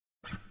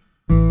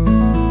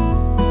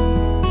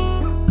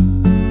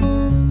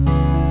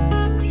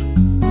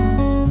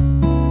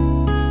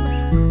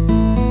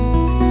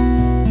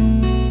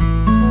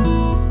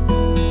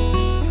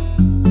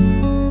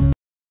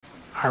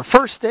Our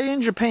first day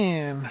in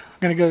Japan. We're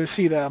gonna go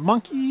see the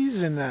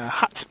monkeys and the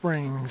hot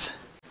springs.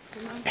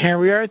 Here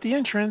we are at the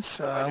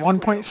entrance.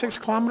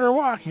 1.6 kilometer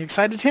walk. You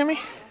excited, Tammy?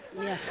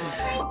 Yes.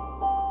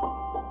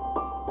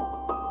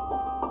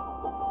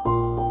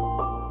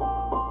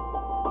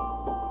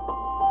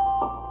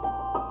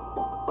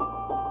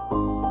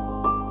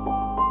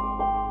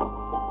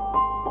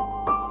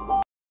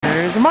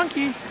 There's a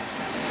monkey.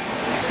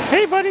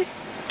 Hey, buddy.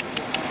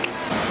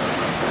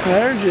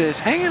 They're just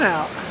hanging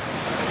out.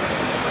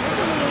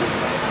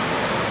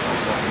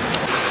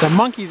 The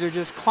monkeys are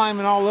just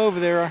climbing all over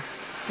there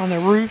on the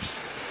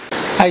roofs.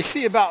 I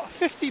see about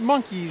 50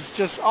 monkeys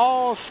just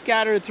all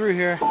scattered through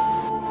here.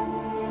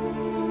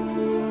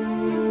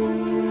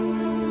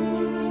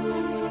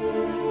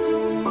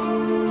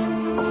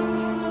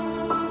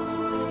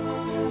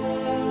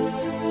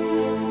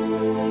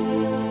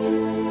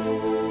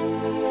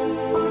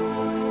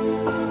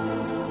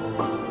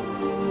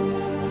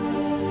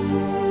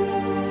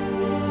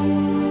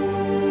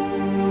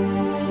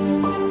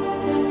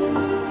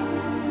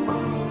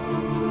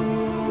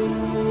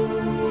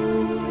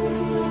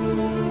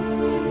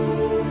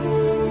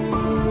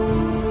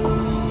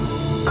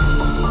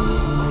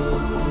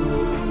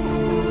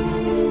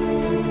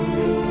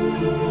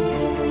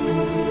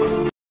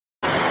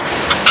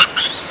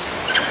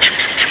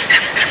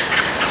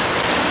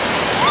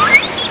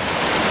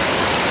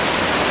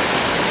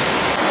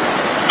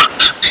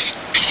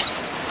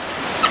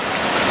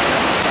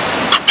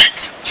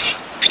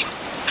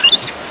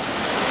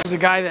 The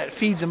guy that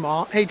feeds them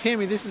all. Hey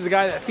Tammy, this is the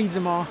guy that feeds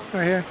them all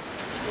right here.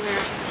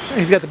 Where?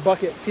 He's got the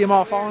bucket. See them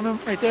all following him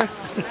right there?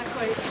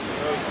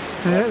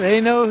 They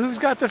know who's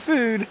got the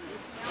food.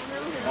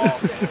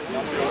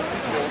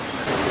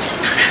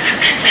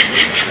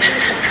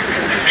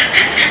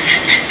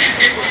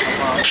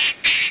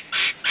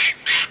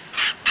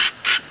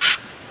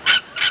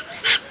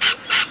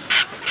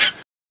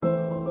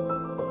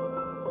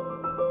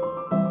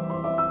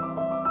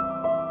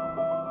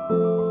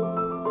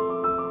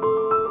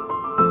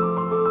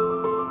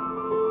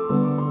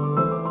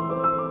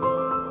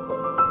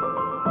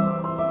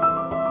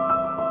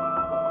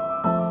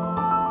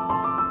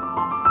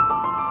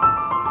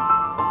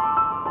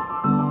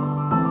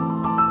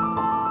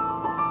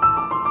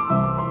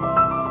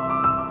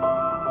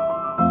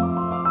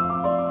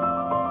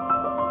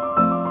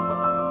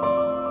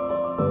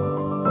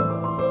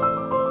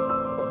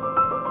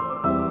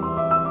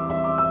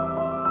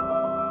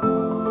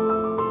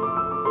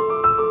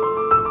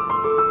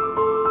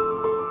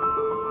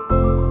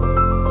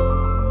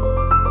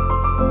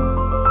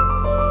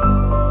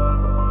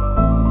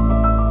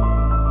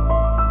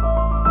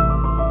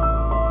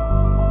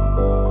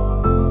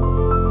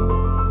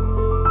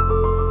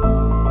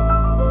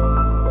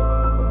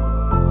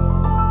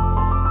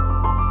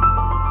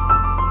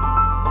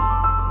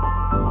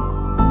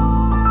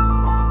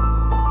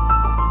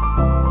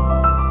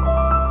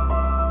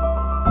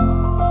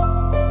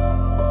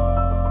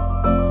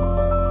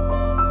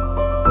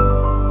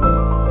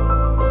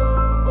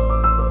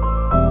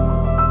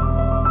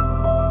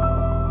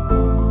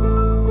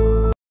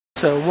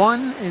 So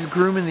one is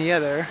grooming the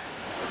other,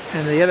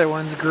 and the other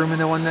one's grooming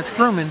the one that's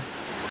grooming.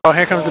 Oh,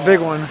 here comes the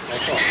big one.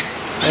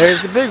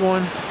 There's the big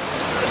one.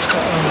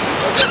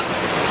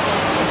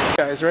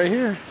 Guys, right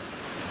here.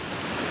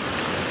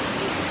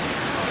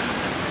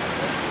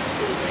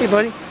 Hey,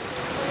 buddy.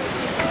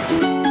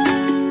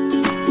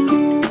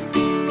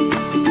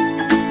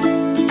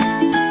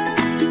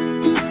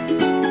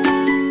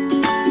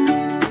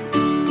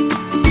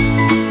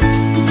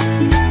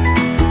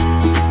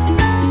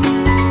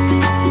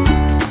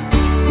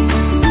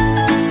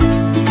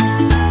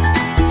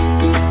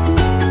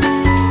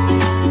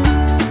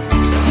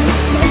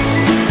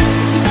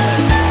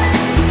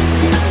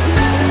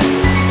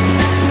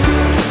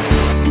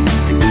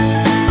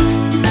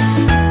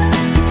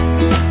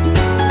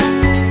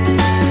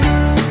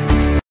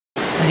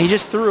 He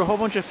just threw a whole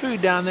bunch of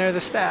food down there, the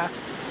staff.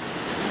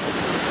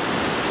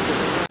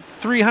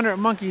 300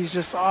 monkeys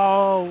just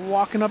all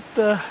walking up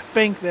the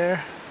bank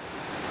there.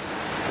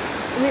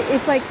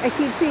 It's like I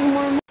keep seeing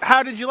more.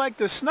 How did you like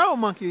the snow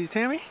monkeys,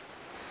 Tammy?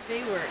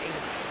 They were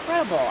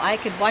incredible. I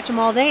could watch them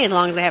all day as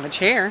long as I have a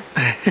chair.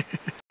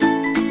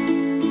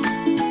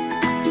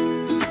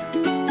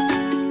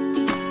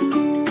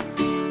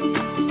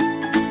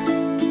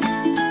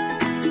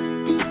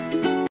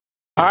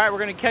 All right, we're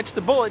going to catch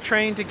the bullet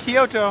train to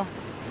Kyoto.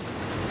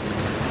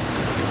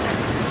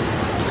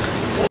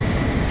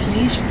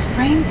 Please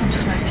refrain from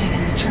smoking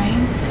in the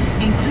train,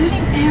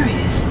 including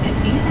areas at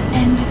either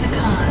end of the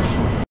cars.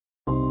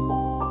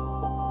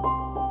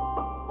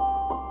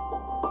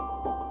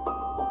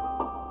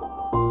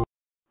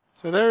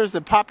 So there's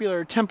the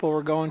popular temple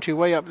we're going to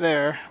way up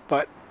there,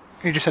 but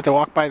you just have to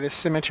walk by this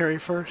cemetery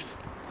first.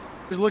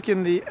 Just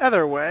looking the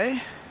other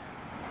way.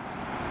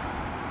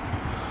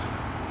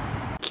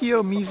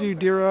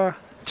 Kiyomizu-dera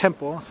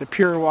Temple. It's a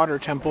pure water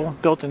temple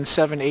built in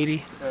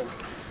 780.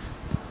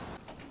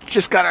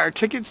 Just got our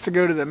tickets to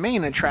go to the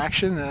main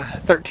attraction, the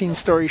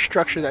 13-story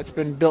structure that's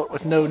been built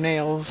with no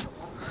nails.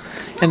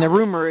 And the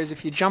rumor is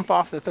if you jump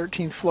off the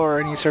 13th floor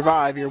and you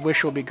survive, your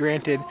wish will be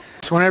granted.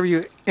 So whenever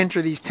you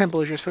enter these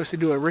temples, you're supposed to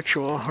do a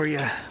ritual where you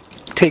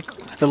take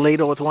the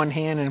ladle with one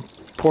hand and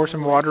pour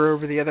some water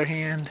over the other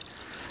hand.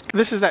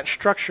 This is that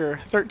structure,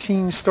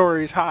 13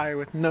 stories high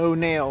with no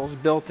nails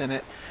built in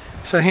it.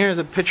 So here's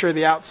a picture of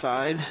the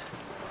outside.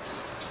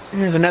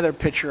 Here's another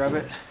picture of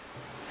it.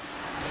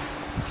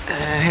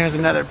 And here's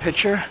another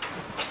picture.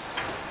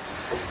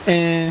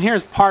 And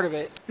here's part of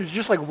it. There's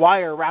just like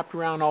wire wrapped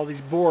around all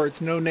these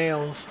boards, no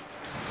nails.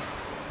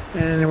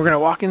 And we're going to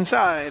walk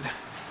inside.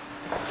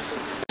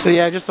 So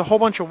yeah, just a whole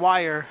bunch of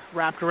wire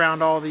wrapped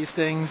around all these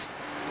things.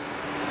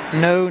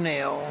 No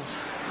nails.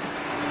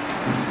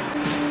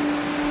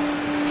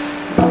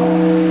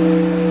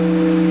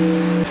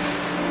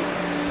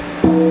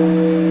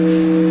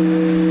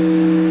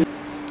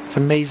 It's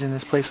amazing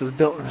this place was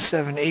built in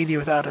 780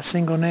 without a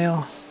single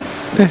nail.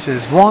 This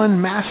is one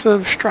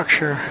massive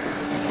structure.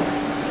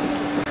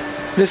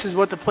 This is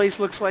what the place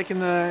looks like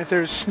if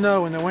there's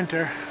snow in the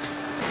winter.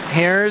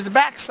 Here's the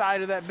back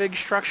side of that big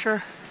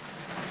structure.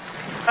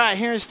 Alright,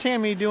 here's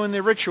Tammy doing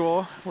the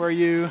ritual where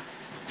you're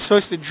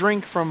supposed to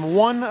drink from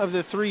one of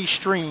the 3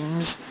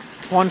 streams.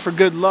 One for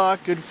good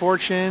luck, good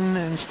fortune,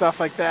 and stuff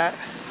like that.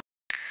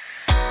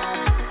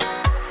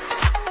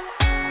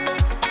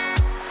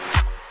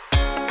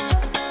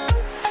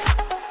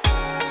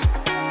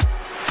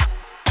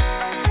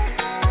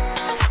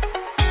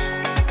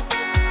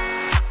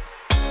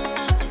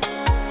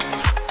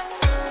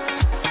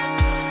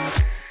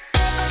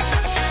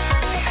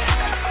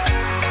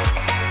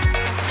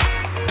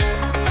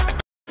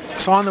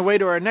 So on the way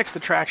to our next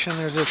attraction,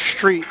 there's a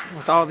street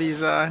with all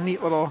these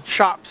neat little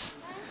shops.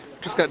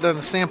 Just got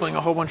done sampling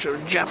a whole bunch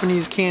of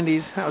Japanese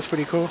candies. That was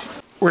pretty cool.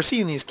 We're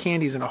seeing these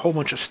candies in a whole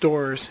bunch of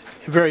stores.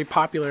 Very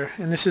popular.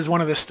 And this is one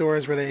of the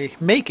stores where they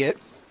make it.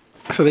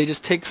 So they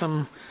just take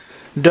some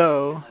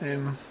dough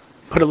and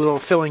put a little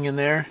filling in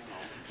there.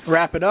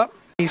 Wrap it up.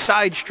 These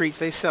side streets,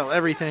 they sell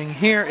everything.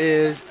 Here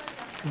is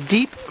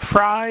deep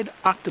fried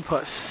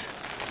octopus.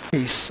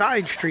 These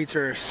side streets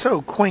are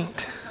so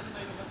quaint.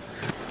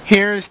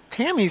 Here's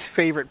Tammy's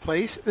favorite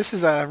place. This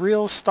is a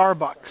real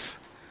Starbucks.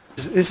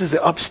 This is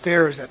the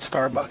upstairs at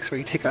Starbucks where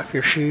you take off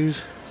your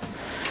shoes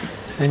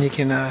and you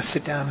can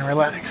sit down and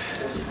relax.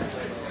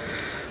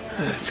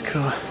 That's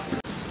cool.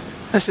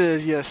 This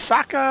is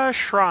Yasaka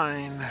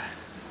Shrine.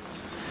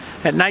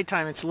 At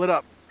nighttime it's lit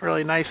up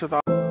really nice with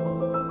all...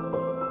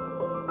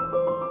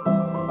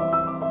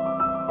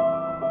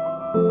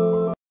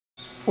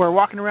 We're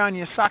walking around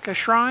Yasaka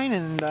Shrine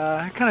and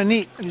kind of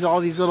neat. There's all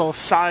these little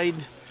side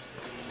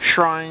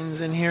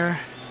shrines in here.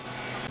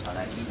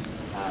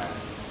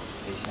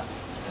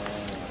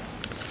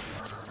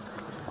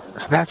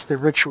 So that's the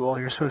ritual.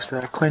 You're supposed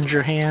to cleanse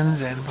your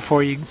hands and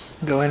before you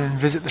go in and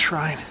visit the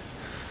shrine.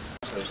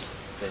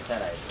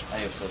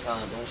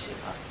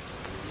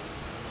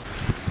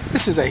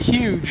 This is a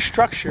huge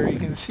structure. You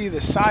can see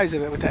the size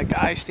of it with that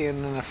guy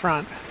standing in the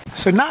front.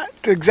 So not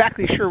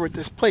exactly sure what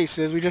this place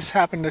is. We just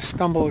happened to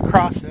stumble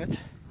across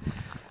it.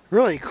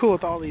 Really cool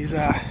with all these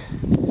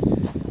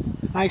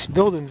nice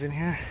buildings in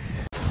here.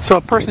 So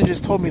a person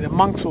just told me the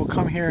monks will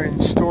come here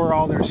and store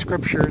all their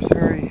scriptures.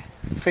 Very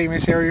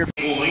famous area.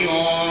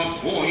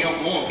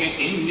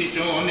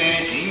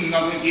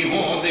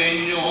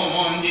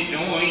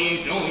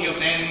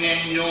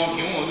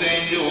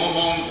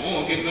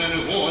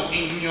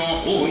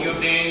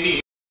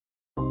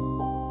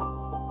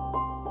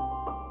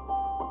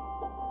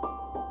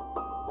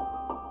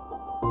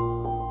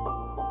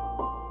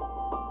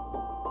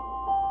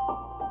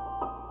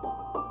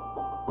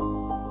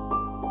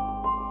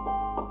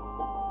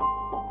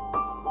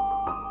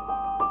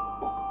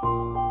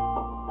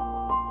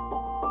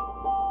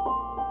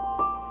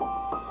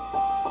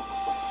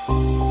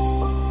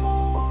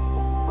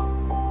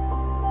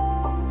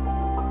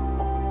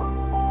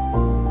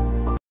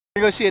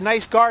 Go see a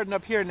nice garden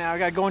up here now. I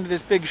gotta go into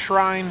this big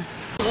shrine.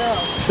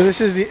 So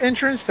this is the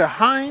entrance to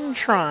Hein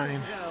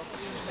Shrine.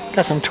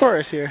 Got some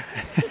tourists here.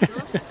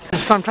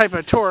 Some type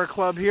of tour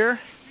club here.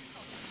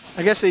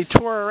 I guess they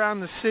tour around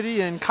the city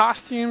in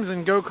costumes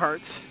and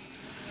go-karts.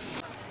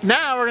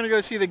 Now we're gonna go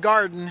see the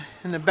garden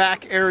in the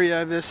back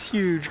area of this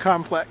huge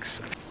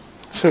complex.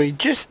 So we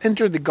just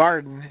entered the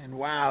garden and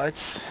wow,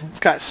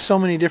 it's got so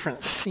many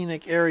different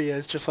scenic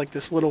areas just like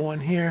this little one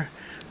here.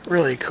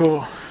 Really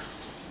cool.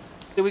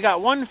 We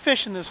got one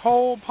fish in this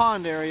whole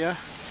pond area.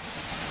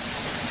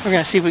 We're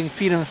going to see if we can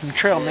feed him some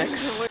trail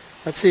mix.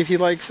 Let's see if he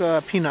likes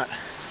peanut.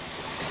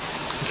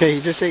 Okay,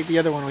 he just ate the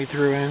other one we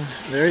threw in.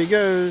 There he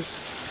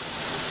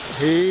goes.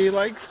 He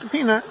likes the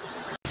peanut.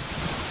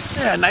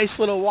 Yeah, nice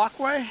little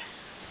walkway.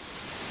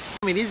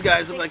 I mean, these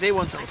guys look like they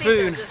want some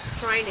food. They're just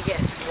trying to get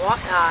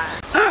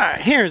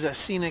Alright, here's a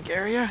scenic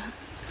area.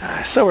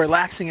 So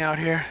relaxing out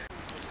here.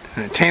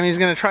 Tammy's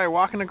going to try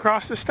walking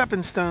across the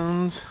stepping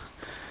stones.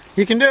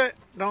 You can do it.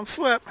 Don't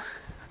slip.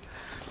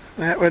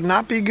 That would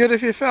not be good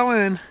if you fell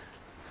in.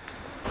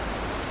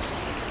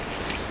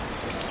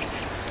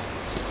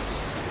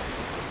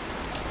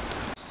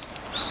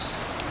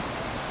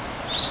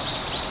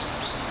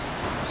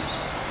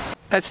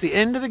 That's the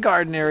end of the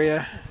garden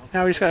area.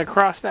 Now we just gotta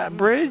cross that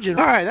bridge. And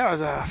alright, that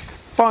was a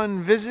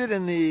fun visit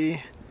in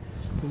the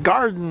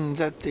gardens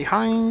at the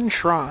Hein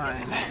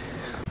Shrine.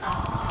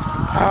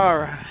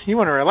 Alright, you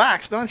want to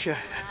relax, don't you?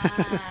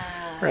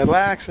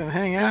 Relax and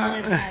hang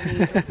out.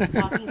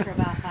 Walking for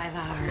about 5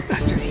 hours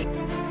straight.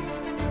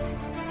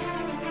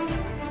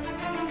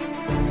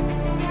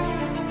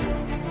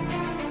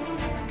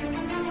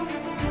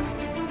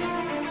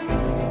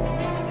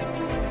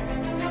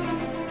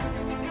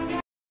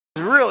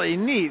 It's really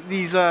neat.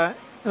 These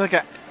like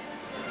a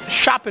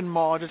shopping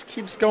mall, just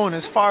keeps going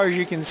as far as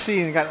you can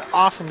see, and got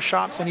awesome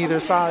shops on either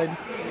side.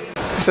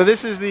 So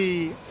this is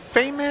the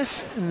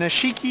famous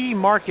Nishiki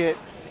Market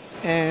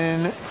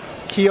in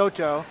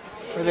Kyoto,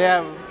 where they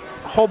have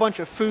a whole bunch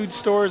of food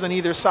stores on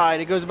either side.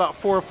 It goes about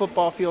 4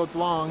 football fields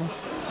long.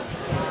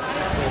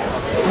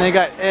 And they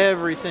got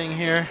everything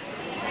here.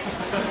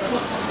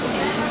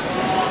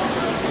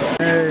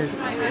 There's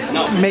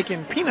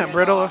making peanut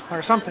brittle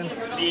or something.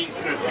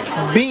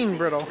 Bean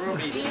brittle.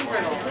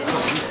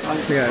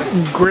 We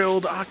got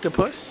grilled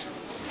octopus.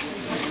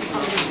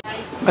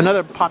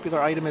 Another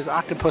popular item is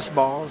octopus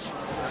balls.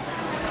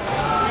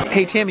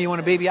 Hey Tammy, you want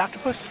a baby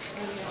octopus?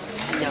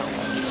 No.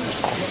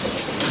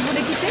 What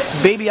did you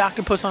say? Baby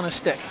octopus on a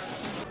stick.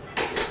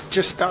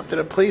 Just stopped at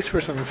a place for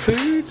some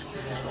food.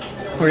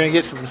 We're gonna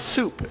get some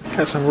soup.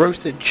 Got some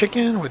roasted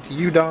chicken with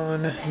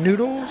udon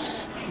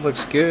noodles.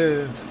 Looks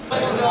good.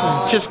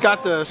 Just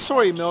got the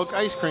soy milk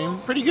ice cream.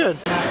 Pretty good.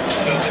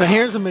 So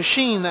here's a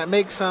machine that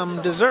makes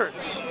some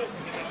desserts.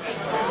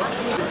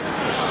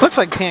 Looks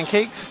like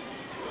pancakes.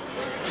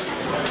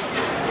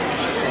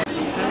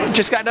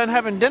 Just got done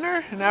having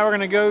dinner, and now we're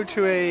gonna go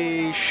to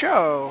a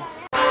show.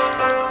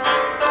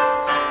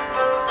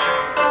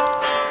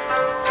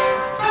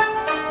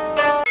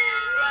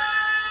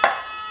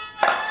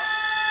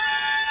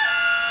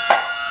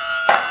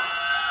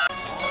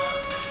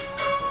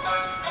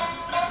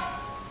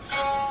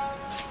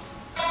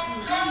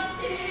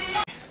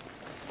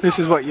 This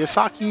is what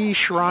Yasaki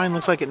Shrine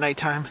looks like at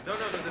nighttime.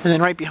 And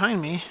then right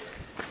behind me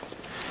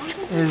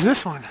is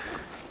this one.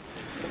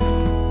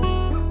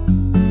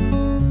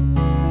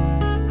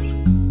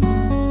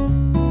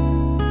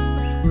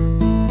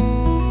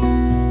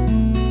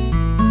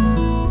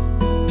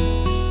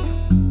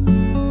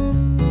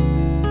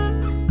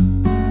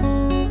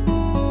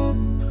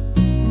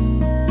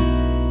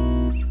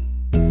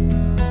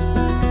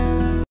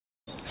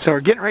 So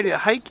we're getting ready to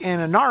hike in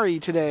Inari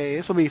today.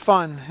 This will be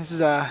fun. This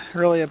is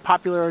really a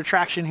popular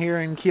attraction here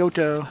in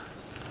Kyoto.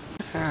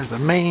 There's the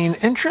main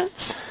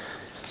entrance.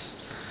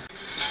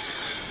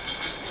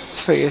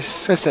 So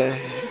it's just a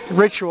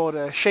ritual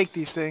to shake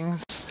these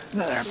things.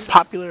 Another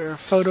popular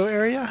photo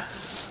area.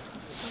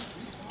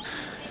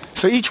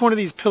 So each one of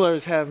these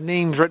pillars have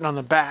names written on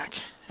the back,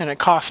 and it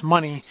costs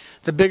money.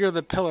 The bigger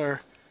the pillar,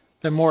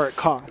 the more it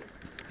costs.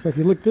 So if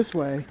you look this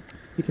way,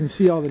 you can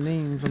see all the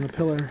names on the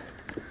pillars.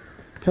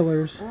 Oh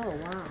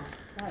wow,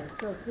 that is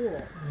so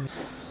cool.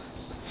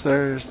 So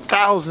there's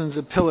thousands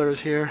of pillars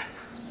here.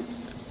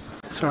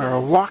 So we're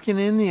walking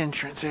in the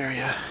entrance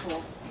area.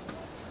 Cool.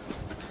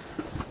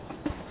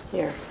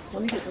 Here,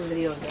 let me get some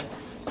video of this.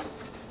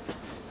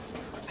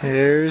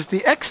 Here's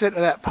the exit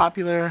of that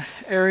popular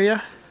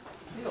area.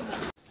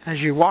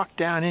 As you walk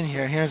down in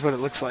here, here's what it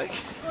looks like.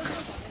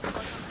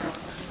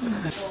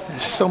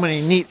 There's so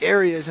many neat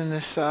areas in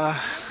this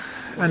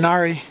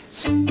Inari.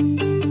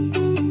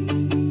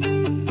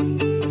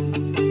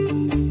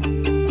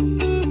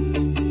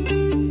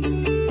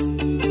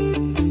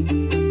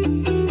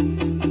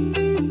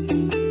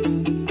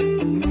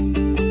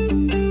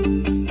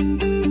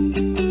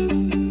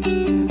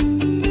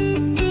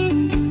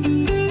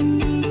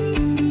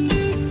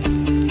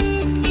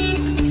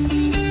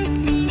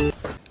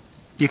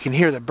 You can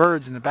hear the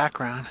birds in the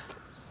background.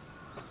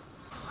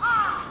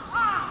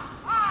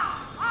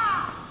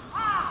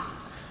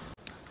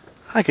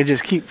 I could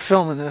just keep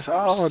filming this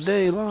all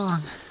day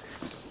long.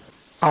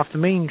 Off the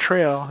main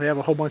trail, they have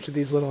a whole bunch of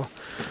these little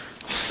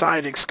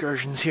side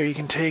excursions here you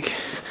can take.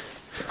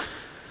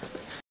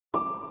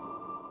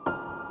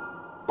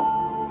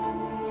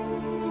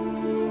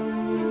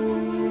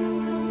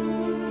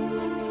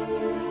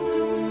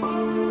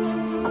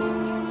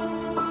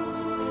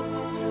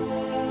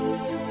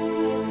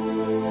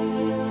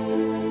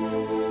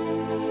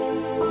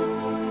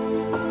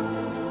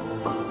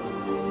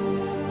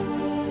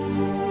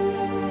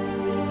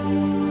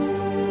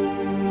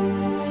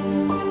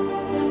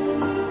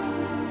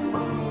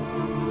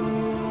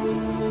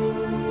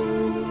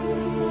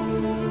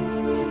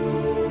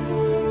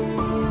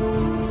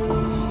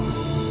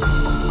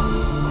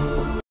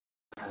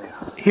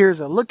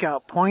 Here's a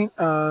lookout point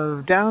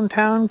of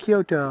downtown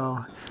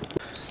Kyoto.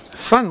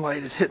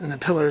 Sunlight is hitting the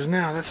pillars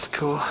now, that's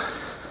cool.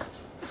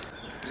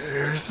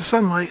 There's the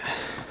sunlight.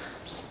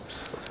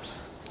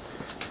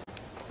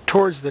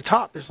 Towards the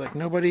top, there's like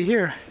nobody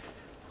here.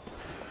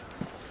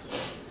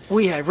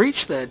 We have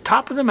reached the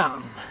top of the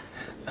mountain.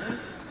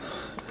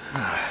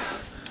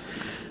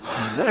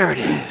 There it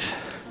is.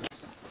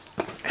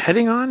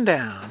 Heading on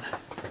down.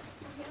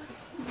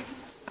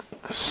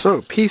 So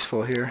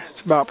peaceful here.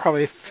 It's about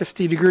probably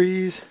 50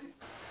 degrees.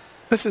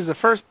 This is the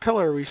first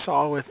pillar we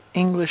saw with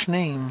English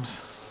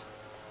names.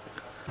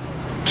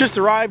 Just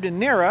arrived in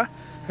Nera.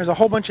 There's a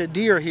whole bunch of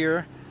deer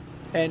here,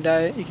 and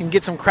you can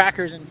get some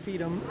crackers and feed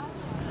them.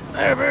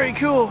 They're very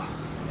cool.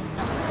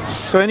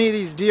 So any of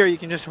these deer you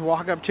can just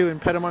walk up to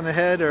and pet them on the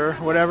head or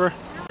whatever.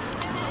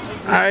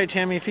 Alright,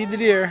 Tammy, feed the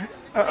deer.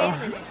 Uh-oh.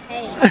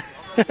 Hey, hold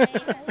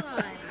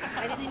on.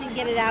 I didn't even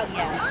get it out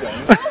yet. Hold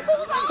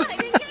on, I didn't get it out yet. Hold on, I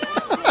didn't get it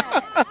out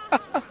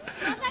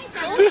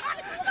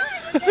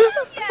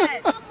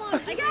yet.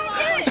 I gotta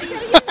get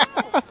it.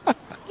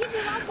 Give me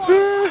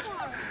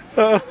one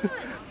more.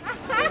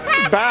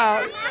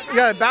 Bow. You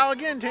gotta bow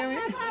again, Tammy.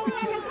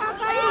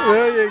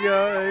 There you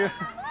go.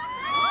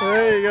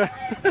 There you go.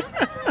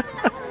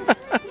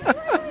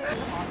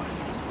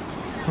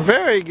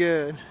 Very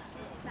good.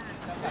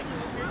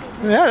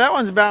 Yeah, that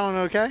one's bowing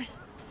okay.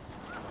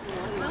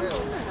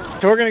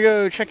 So we're gonna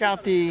go check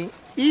out the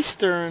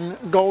Eastern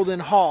Golden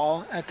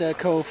Hall at the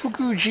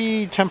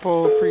Kofukuji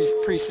Temple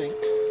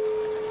Precinct.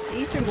 The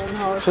Eastern Golden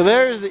Hall. So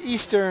there's the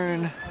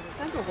Eastern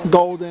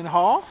Golden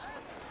Hall.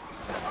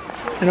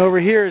 And over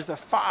here is the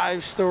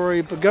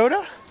 5-story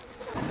pagoda.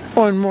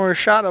 One more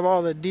shot of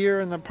all the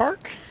deer in the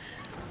park.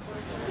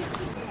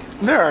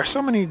 There are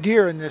so many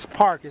deer in this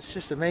park, it's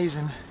just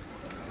amazing.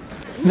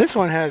 And this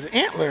one has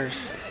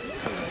antlers.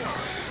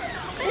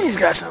 He's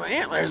got some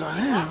antlers on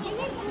him.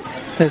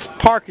 This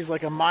park is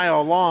like a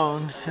mile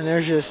long, and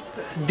there's just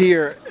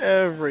deer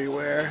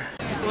everywhere.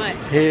 What?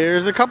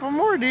 Here's a couple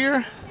more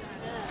deer.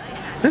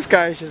 This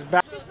guy's just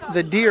back.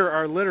 The deer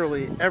are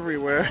literally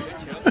everywhere.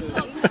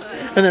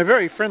 And they're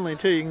very friendly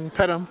too, you can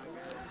pet them.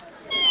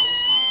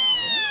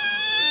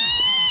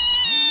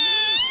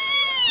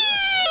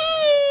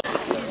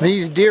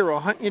 These deer will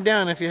hunt you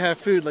down if you have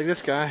food like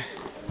this guy.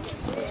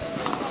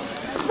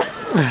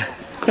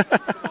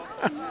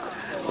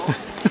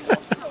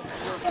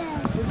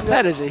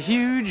 That is a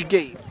huge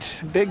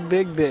gate. Big,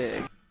 big,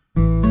 big.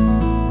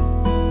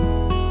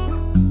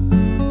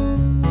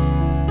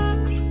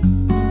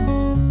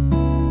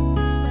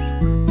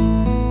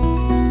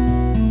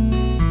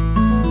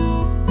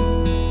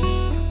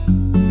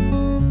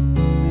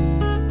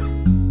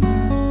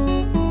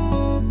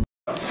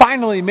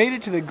 Finally made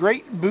it to the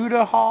Great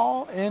Buddha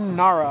Hall in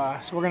Nara.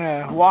 So we're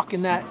going to walk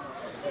in that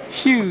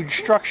huge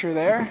structure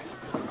there.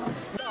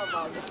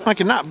 I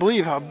cannot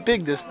believe how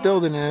big this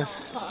building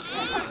is.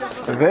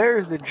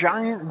 There's the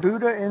giant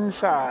Buddha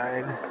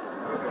inside.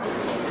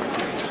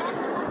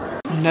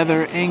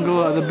 Another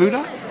angle of the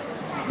Buddha.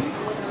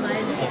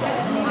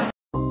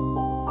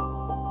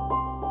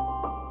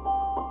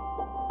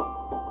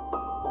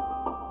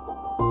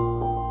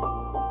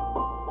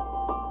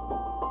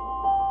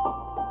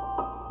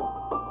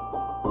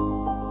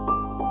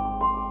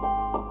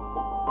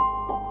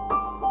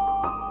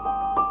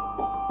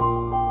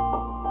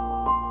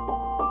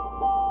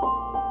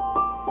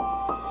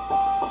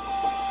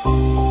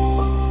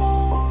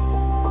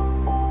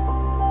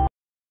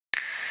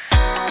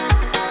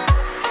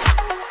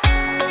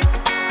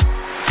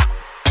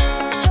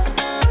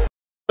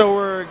 So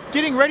we're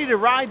getting ready to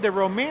ride the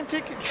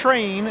romantic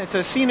train. It's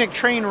a scenic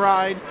train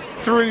ride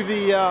through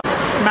the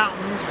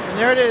mountains. And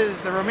there it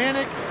is, the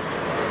romantic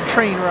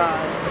train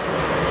ride.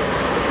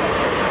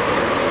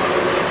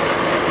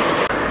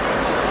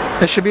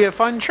 This should be a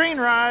fun train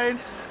ride.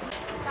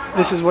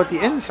 This is what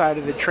the inside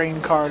of the train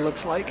car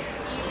looks like.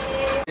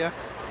 Yeah.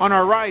 On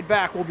our ride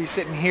back, we'll be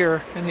sitting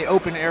here in the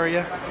open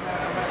area.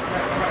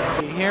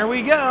 Here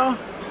we go.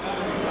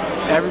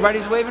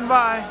 Everybody's waving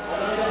bye.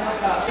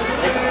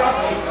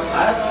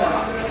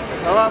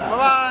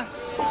 Bye-bye.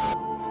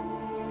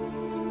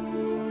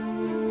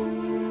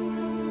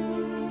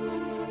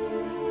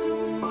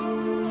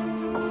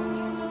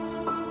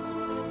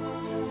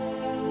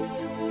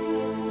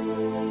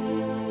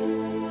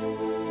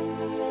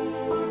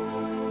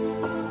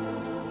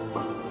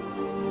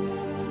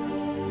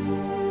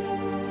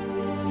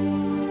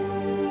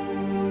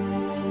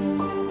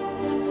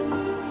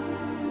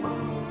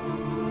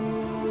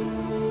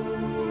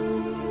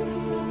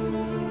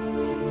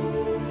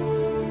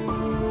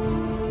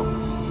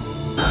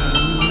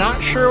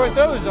 Not sure what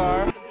those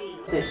are.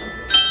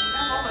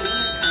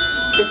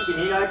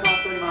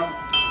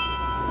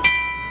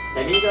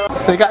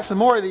 They got some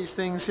more of these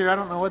things here. I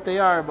don't know what they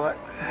are, but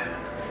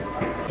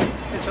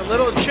it's a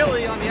little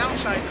chilly on the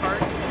outside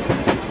cart.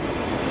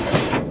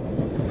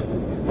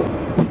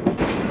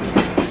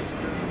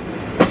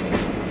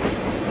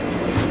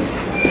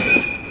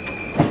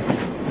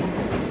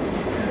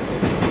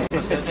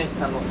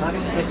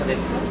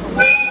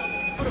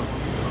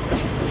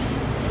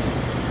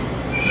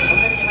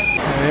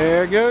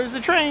 There goes the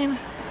train.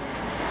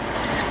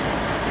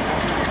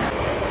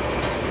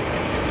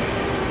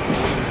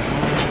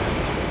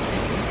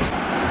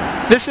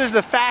 This is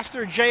the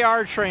faster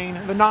JR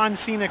train, the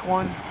non-scenic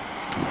one.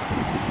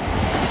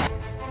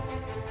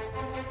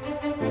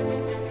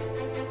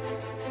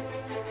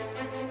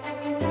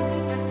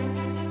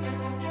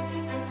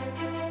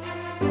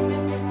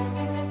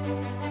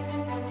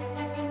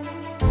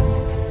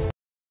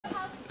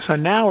 So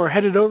now we're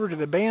headed over to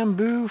the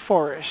bamboo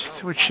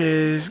forest, which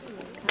is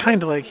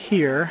kind of like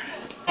here.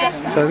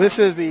 So this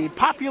is the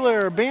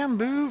popular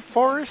bamboo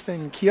forest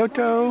in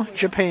Kyoto,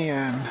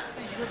 Japan.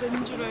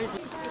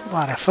 A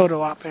lot of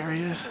photo op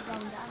areas.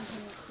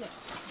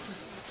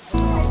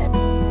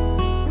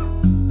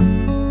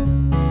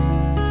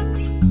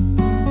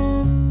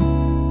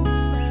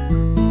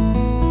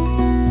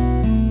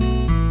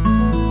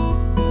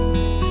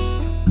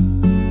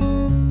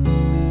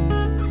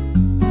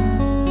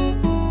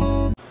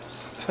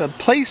 So the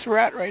place we're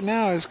at right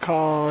now is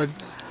called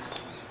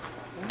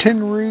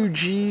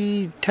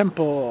Tenryuji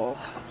Temple,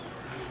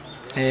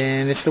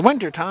 and it's the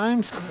winter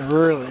time, so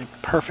really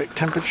perfect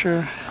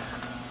temperature.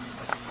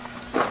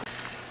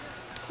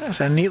 That's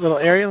a neat little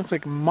area, looks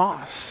like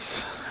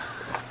moss.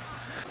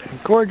 A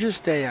gorgeous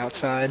day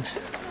outside.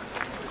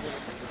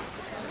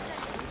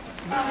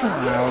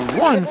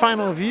 One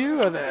final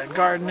view of the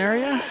garden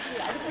area.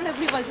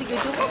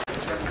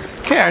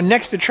 Okay, our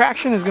next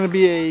attraction is going to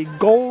be a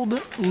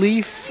gold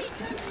leaf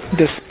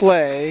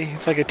display.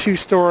 It's like a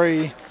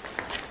two-story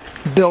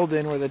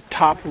building where the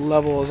top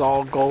level is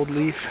all gold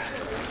leaf.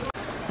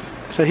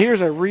 So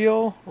here's a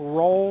real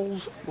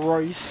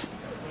Rolls-Royce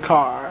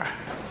car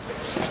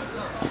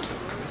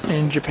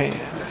in Japan.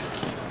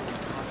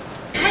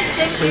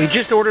 So we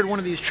just ordered one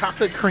of these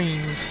chocolate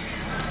creams.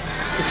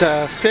 It's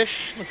a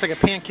fish, looks like a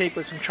pancake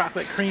with some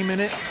chocolate cream in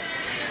it,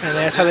 and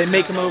that's how they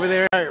make them over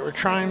there. Alright, we're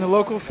trying the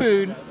local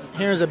food.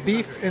 Here's a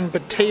beef and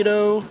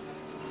potato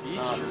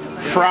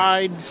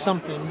fried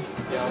something.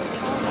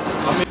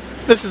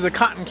 This is a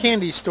cotton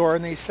candy store,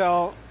 and they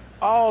sell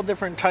all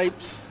different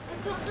types.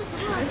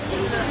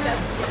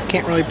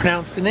 Can't really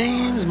pronounce the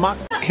names.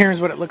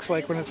 Here's what it looks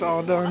like when it's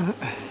all done.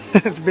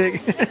 It's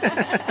big.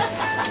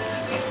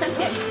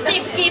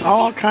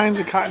 All kinds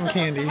of cotton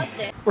candy.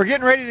 We're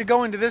getting ready to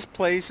go into this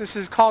place. This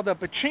is called a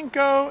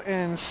pachinko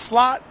and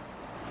slot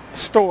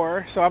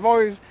store. So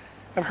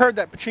I've heard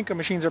that pachinko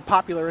machines are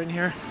popular in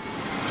here.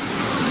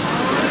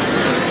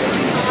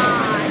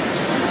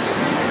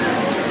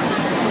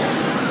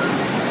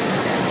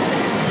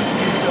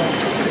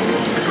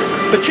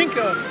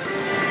 Pachinko.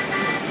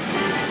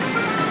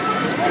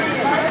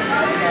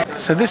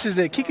 So this is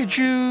the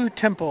Kikuju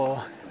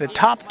Temple. The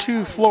top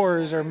 2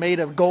 floors are made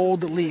of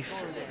gold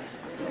leaf.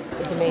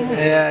 It's amazing.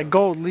 Yeah,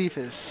 gold leaf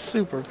is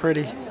super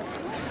pretty.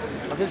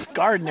 Well, this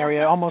garden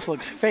area almost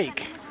looks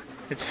fake.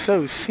 It's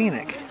so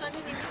scenic.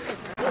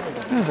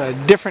 There's a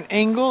different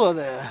angle of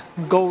the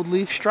gold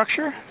leaf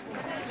structure.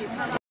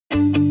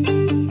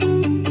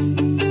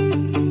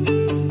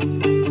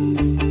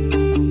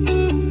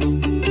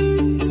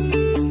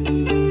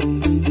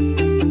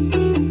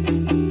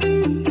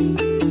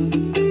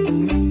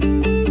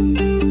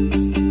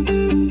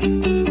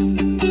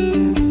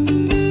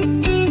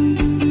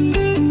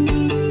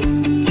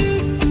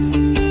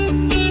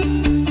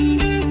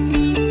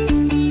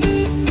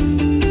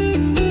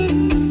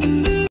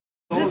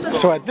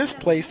 So at this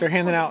place, they're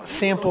handing out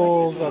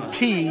samples of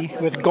tea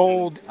with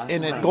gold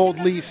in it, gold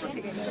leaf.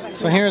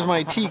 So here's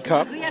my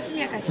teacup,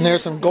 and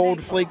there's some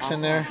gold flakes in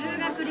there.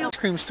 Ice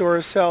cream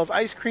store sells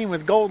ice cream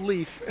with gold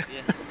leaf.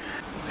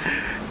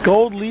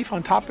 Gold leaf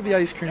on top of the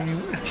ice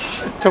cream.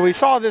 So we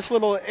saw this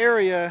little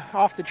area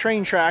off the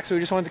train track, so we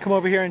just wanted to come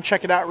over here and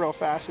check it out real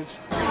fast. It's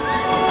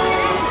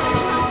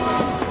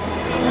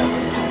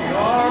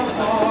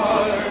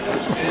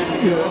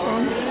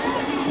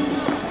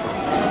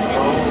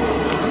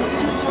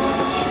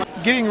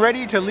getting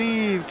ready to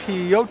leave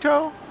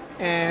Kyoto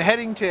and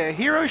heading to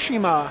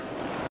Hiroshima.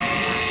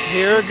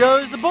 Here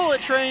goes the bullet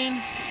train.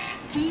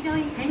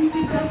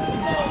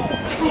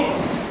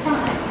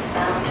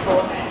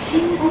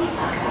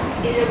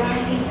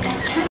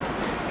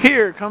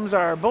 Here comes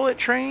our bullet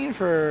train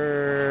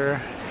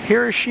for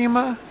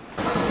Hiroshima.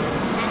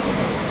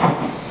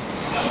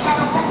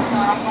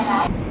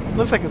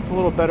 Looks like it's a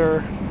little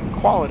better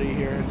quality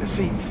here, the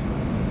seats.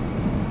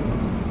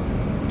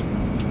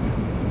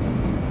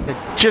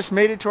 Just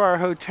made it to our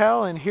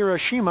hotel in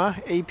Hiroshima,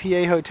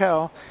 APA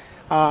Hotel.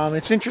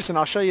 It's interesting,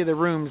 I'll show you the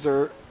rooms.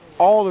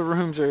 All the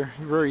rooms are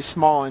very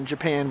small in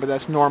Japan, but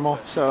that's normal.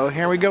 So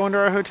here we go into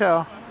our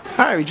hotel.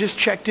 Alright, we just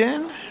checked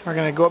in. We're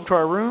going to go up to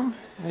our room.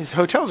 These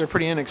hotels are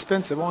pretty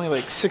inexpensive, only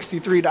like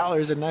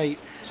 $63 a night.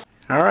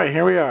 Alright,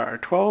 here we are,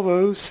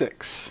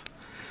 1206.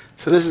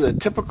 So this is a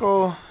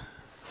typical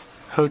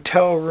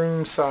hotel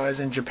room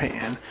size in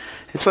Japan.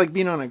 It's like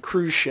being on a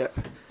cruise ship.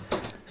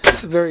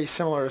 It's a very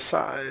similar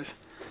size.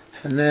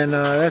 And then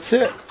that's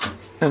it.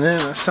 And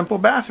then a simple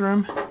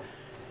bathroom.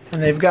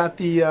 And they've got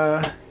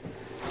the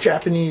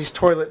Japanese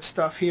toilet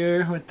stuff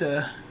here with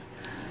the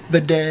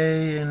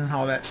bidet and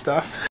all that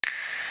stuff.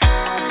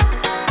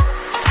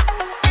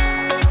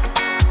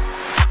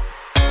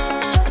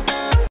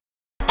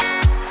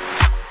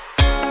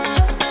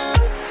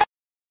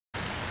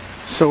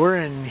 So we're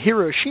in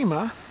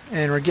Hiroshima,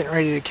 and we're getting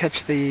ready to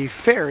catch the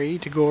ferry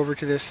to go over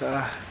to this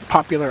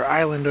popular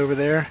island over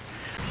there.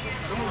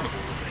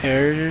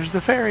 There's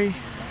the ferry.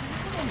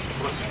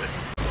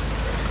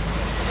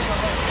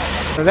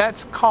 So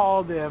that's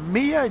called the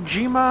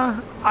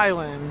Miyajima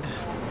Island.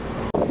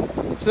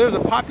 So there's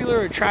a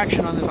popular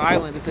attraction on this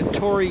island. It's a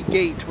Torii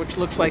Gate, which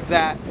looks like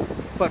that.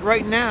 But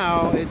right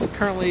now, it's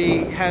currently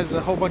has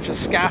a whole bunch of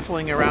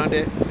scaffolding around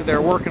it.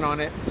 They're working on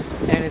it.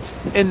 And it's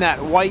in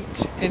that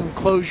white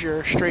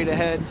enclosure straight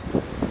ahead.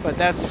 But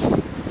that's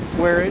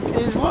where it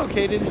is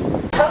located.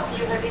 Hope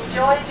you have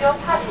enjoyed your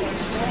passage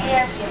to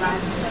Miyajima.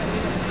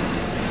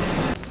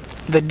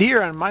 The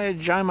deer on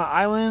Miyajima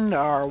Island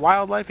are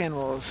wildlife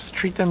animals.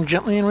 Treat them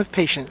gently and with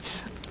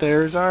patience.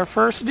 There's our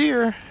first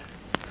deer.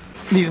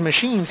 These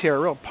machines here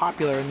are real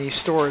popular in these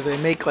stores. They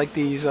make like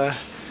these,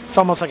 it's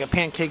almost like a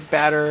pancake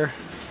batter,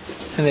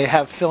 and they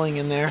have filling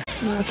in there.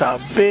 That's a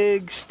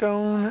big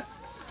stone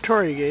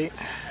Torii Gate.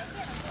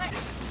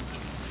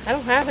 I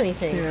don't have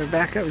anything. Yeah,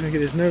 back up, he's gonna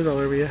get his nose all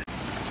over you.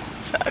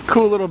 It's a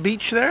cool little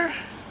beach there.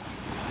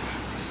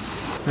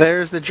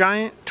 There's the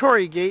giant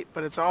Torii Gate,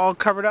 but it's all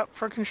covered up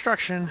for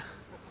construction.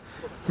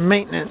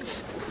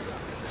 Maintenance.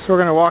 So we're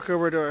going to walk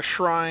over to a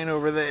shrine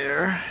over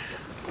there.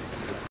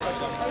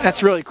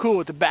 That's really cool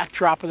with the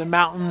backdrop of the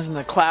mountains and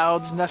the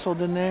clouds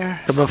nestled in there.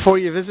 But before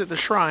you visit the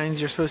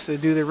shrines, you're supposed to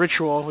do the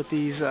ritual with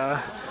these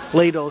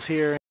ladles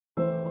here.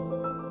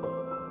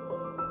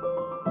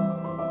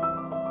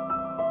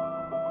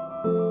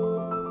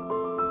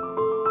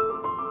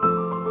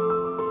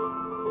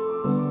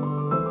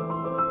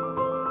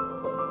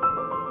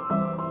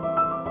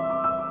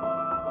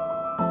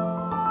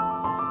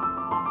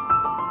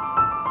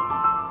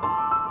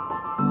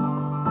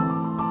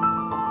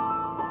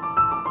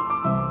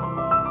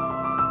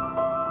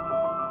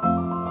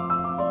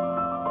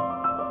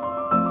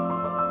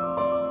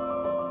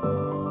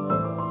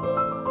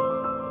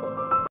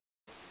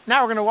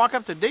 Now we're going to walk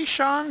up to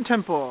Daishan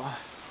Temple.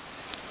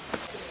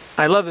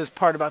 I love this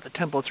part about the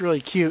temple. It's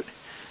really cute.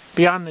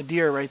 Beyond the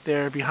deer right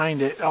there,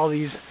 behind it, all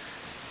these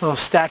little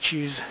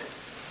statues.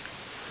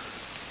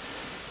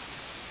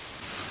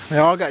 They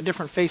all got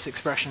different face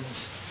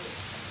expressions.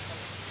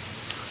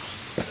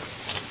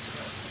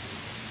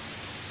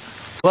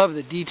 Love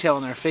the detail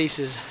in their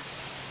faces.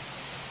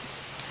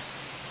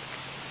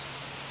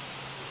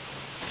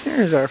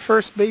 Here's our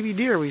first baby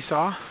deer we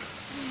saw.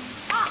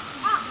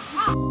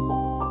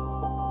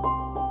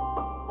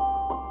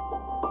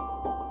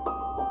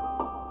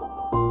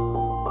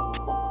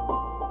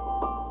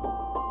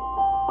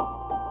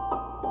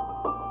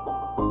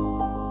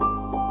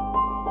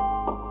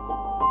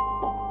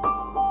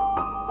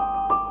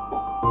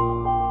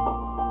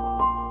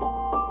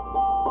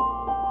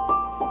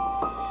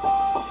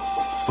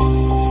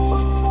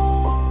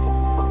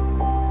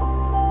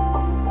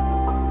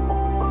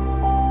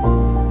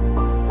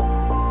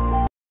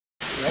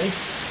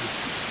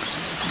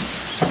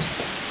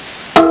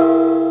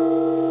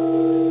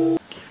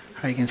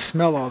 You can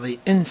smell all the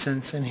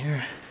incense in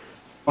here.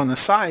 On the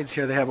sides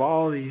here they have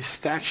all these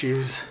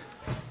statues.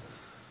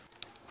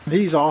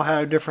 These all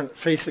have different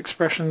face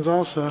expressions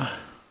also.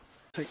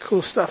 Like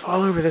cool stuff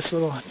all over this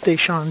little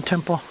Daishan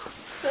Temple.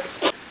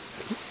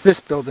 This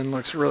building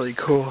looks really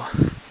cool.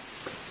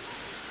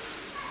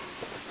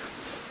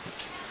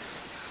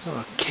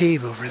 Oh, a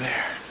cave over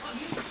there.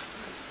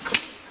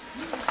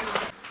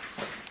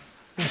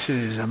 This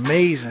is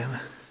amazing.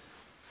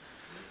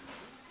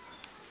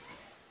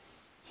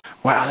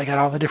 Wow, they got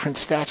all the different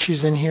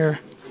statues in here.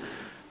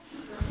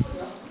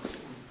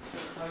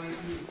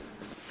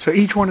 So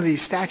each one of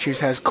these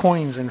statues has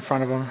coins in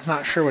front of them.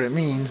 Not sure what it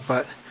means,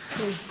 but...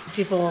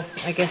 People,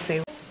 I guess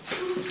they...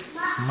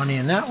 Money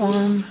in that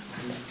one.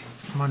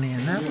 Money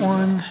in that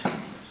one.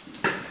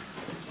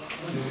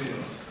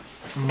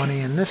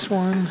 Money in this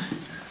one.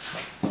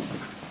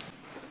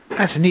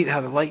 That's neat how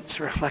the lights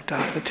reflect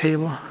off the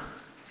table.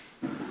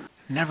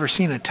 Never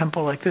seen a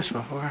temple like this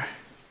before.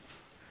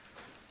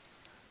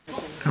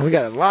 And we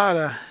got a lot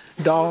of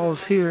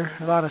dolls here,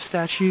 a lot of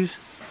statues.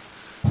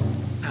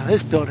 Now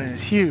this building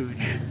is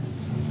huge.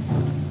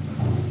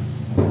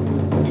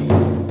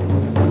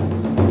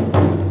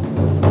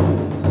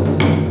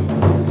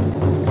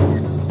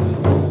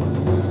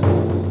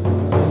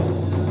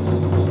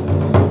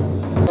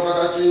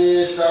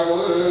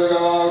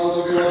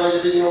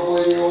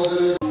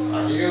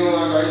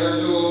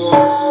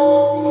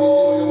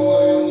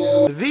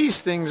 These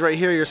things right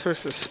here you're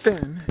supposed to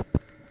spin.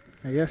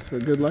 I guess for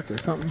good luck or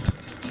something.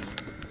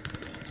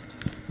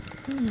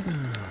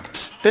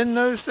 Spin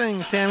those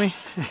things, Tammy.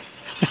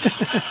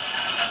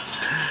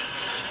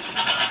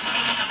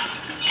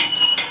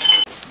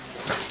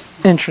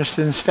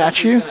 Interesting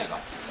statue.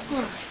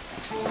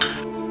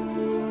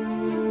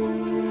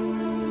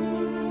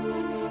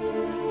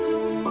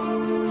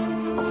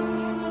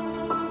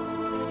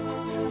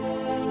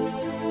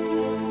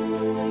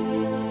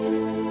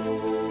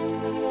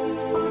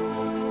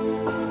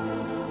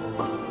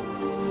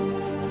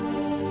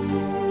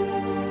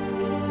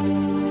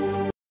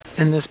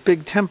 In this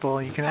big temple,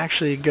 you can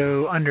actually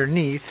go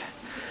underneath.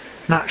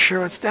 Not sure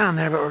what's down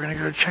there, but we're going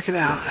to go check it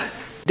out.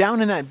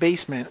 Down in that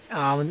basement,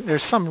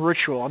 there's some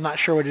ritual. I'm not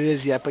sure what it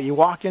is yet, but you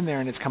walk in there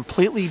and it's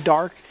completely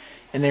dark,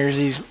 and there's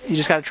these, you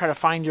just got to try to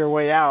find your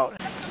way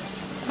out.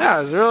 Yeah,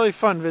 it was really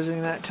fun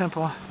visiting that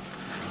temple.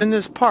 In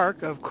this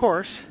park, of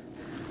course,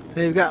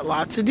 they've got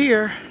lots of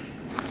deer.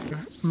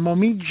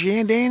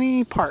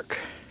 Momi-Jandani Park.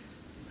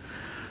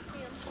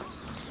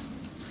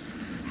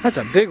 That's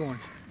a big one.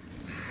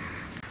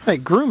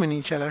 Like grooming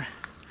each other.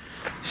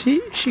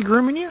 See, she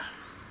grooming you?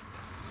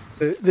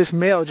 This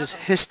male just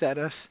hissed at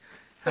us.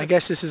 I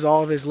guess this is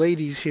all of his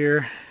ladies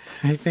here.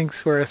 He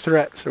thinks we're a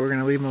threat, so we're going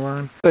to leave him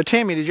alone. So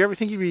Tammy, did you ever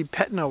think you'd be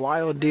petting a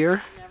wild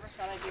deer? Never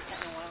thought I'd be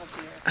petting a wild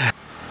deer.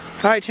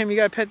 Alright, Tammy, you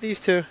got to pet these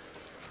two.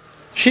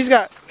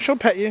 She'll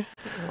pet you.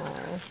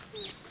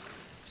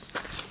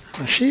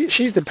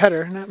 She's the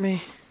petter, not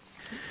me.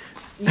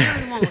 You're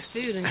the one with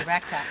food in your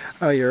backpack.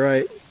 Oh, you're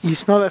right. You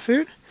smell that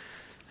food?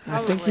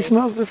 Probably. I think he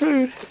smells the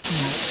food.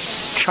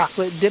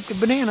 Chocolate dipped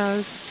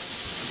bananas.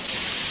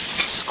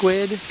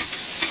 Squid.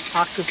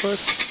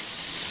 Octopus.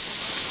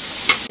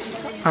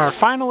 Our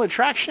final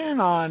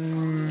attraction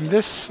on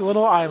this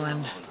little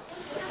island.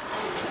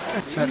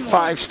 That's that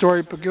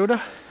 5-story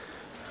pagoda.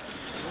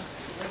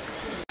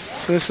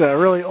 So this is a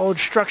really old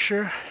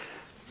structure.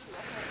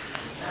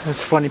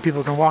 It's funny,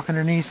 people can walk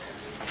underneath.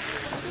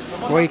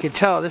 Well, you can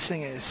tell this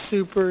thing is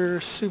super,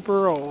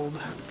 super old.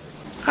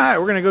 Alright,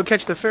 we're going to go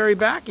catch the ferry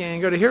back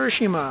and go to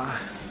Hiroshima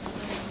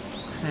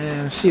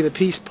and see the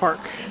Peace Park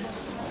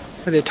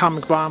where the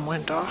atomic bomb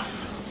went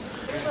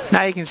off.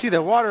 Now you can see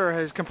the water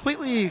has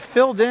completely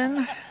filled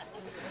in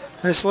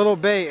this little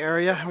bay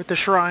area with the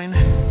shrine.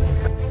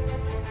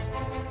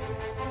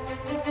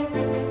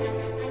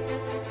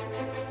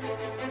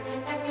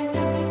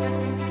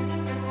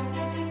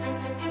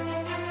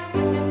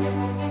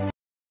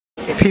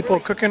 People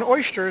cooking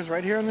oysters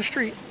right here on the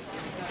street.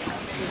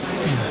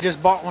 I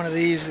just bought one of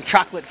these,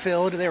 chocolate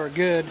filled. They were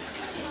good.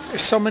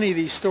 There's so many of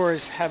these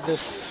stores have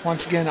this,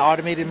 once again,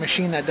 automated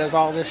machine that does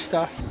all this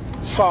stuff.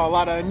 Saw a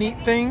lot of neat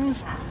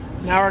things.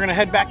 Now we're going to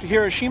head back to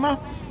Hiroshima.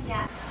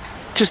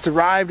 Just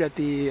arrived at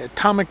the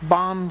atomic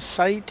bomb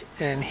site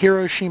in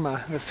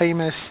Hiroshima, the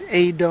famous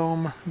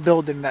A-dome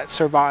building that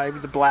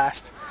survived the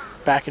blast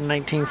back in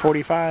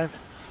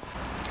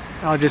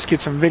 1945. I'll just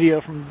get some video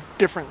from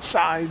different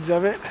sides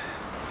of it.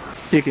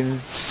 You can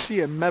see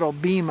a metal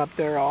beam up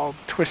there all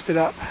twisted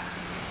up.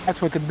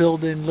 That's what the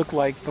building looked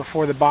like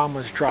before the bomb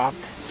was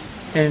dropped.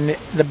 And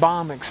the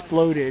bomb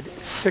exploded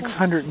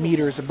 600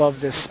 meters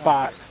above this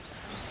spot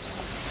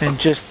and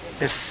just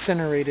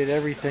incinerated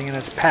everything in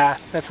its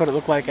path. That's what it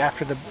looked like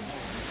after the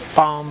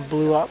bomb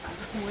blew up.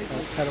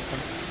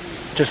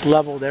 Just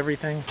leveled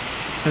everything.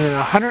 And then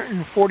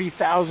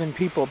 140,000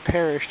 people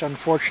perished,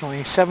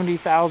 unfortunately.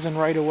 70,000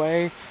 right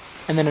away,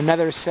 and then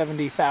another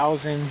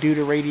 70,000 due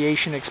to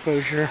radiation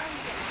exposure.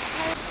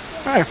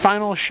 Alright,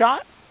 final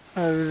shot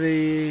of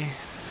the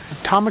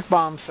atomic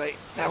bomb site.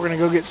 Now we're going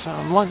to go get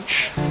some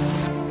lunch.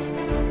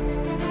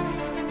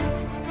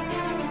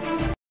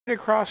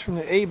 Across from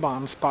the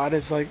A-bomb spot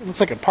is like,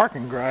 looks like a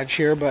parking garage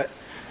here, but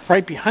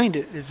right behind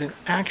it is an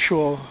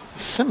actual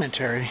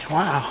cemetery.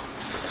 Wow.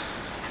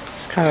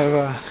 It's kind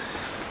of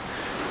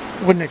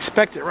wouldn't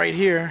expect it right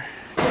here.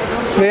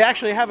 They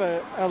actually have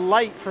a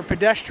light for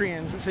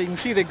pedestrians, so you can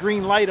see the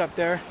green light up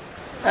there.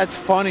 That's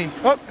funny.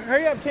 Oh,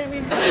 hurry up,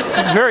 Tammy.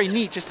 It's very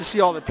neat just to see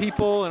all the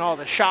people and all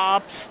the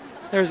shops.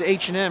 There's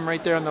H&M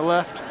right there on the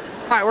left.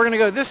 Alright, we're going to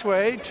go this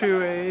way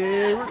to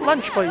a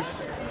lunch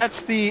place.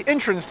 That's the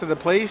entrance to the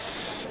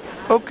place,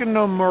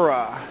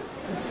 Okinomura.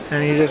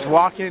 And you just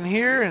walk in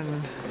here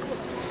and...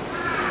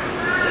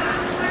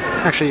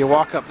 Actually, you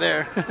walk up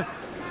there.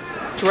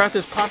 So we're at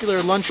this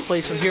popular lunch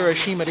place in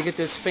Hiroshima to get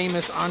this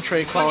famous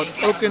entree called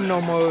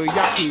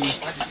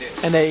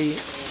Okonomiyaki. And they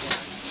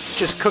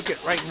just cook it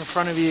right in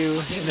front of you.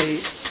 And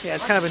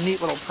it's kind of a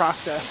neat little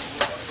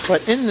process.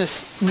 But in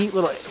this neat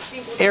little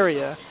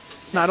area,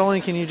 not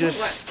only can you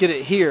just get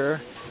it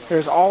here,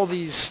 there's all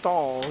these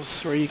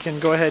stalls where you can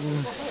go ahead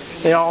and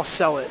they all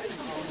sell it.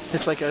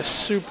 It's like a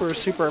super,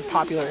 super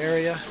popular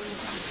area.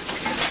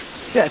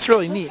 Yeah, it's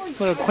really neat.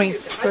 Little quaint,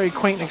 very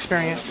quaint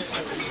experience.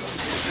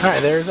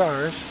 Alright, there's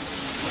ours.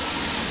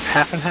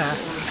 Half and half.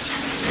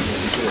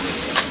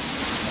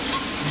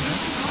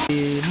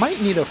 We might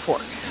need a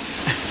fork.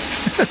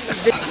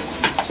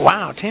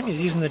 Wow, Tammy's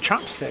using the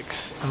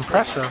chopsticks.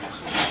 Impressive.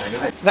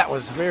 That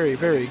was very,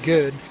 very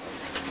good.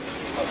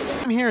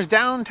 Here's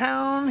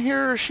downtown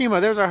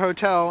Hiroshima. There's our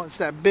hotel. It's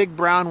that big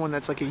brown one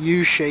that's like a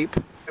U shape.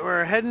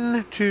 We're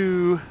heading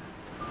to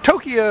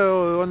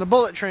Tokyo on the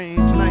bullet train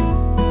tonight.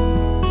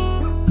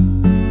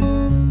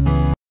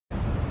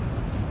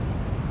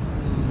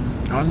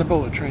 On the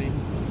bullet train.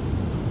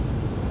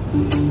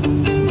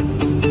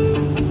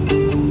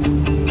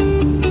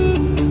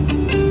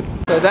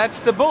 So that's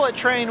the bullet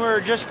train we were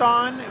just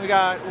on. We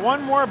got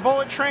one more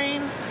bullet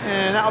train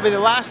and that will be the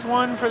last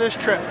one for this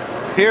trip.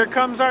 Here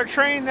comes our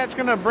train that's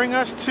going to bring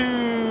us to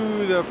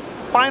the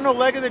final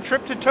leg of the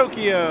trip to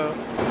Tokyo.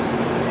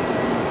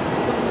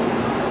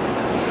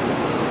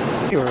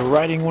 We're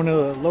riding one of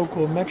the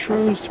local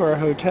metros to our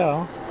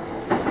hotel.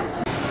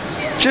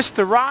 Just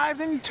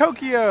arrived in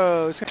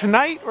Tokyo. So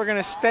tonight we're going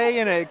to stay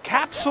in a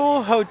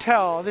capsule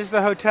hotel. This is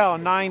the hotel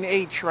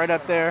 9H right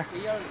up there.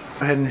 Go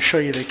ahead and show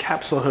you the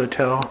capsule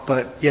hotel,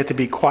 but you have to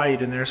be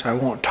quiet in there so I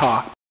won't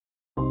talk.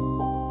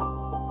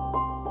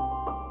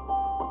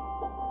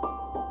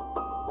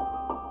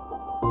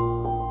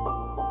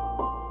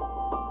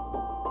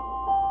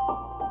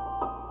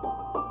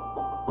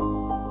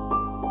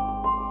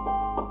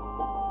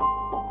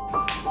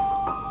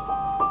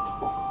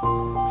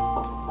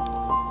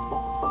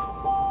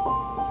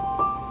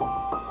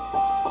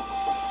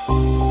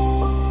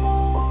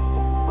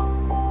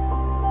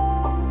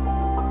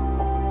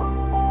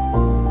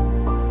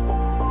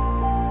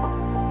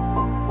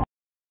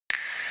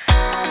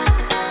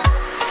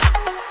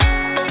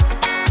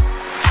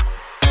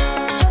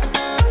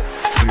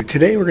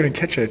 Today we're going to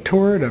catch a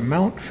tour to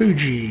Mount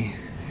Fuji.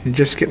 And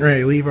just getting ready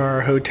to leave our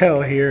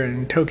hotel here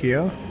in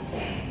Tokyo.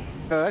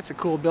 That's a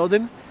cool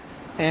building.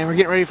 And we're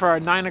getting ready for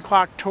our 9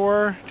 o'clock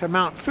tour to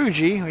Mount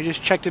Fuji. We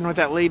just checked in with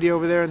that lady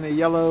over there in the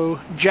yellow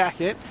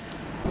jacket.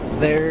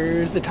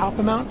 There's the top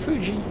of Mount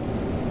Fuji.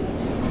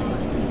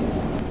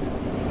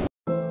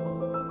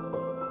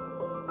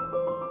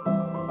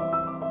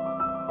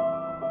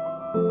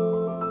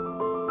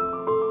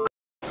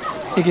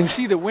 You can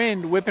see the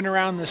wind whipping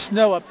around the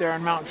snow up there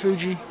on Mount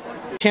Fuji.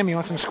 Kim, you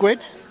want some squid?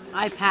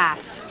 I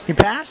pass. You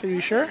pass? Are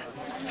you sure?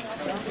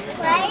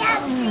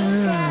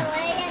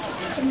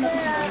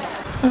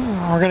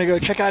 We're going to go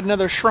check out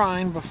another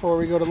shrine before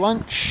we go to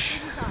lunch.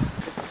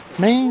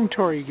 Main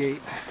Torii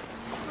Gate.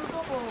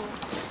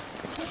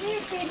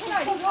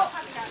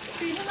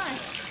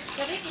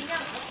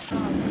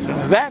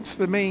 So that's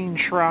the main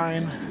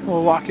shrine.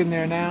 We'll walk in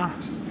there now.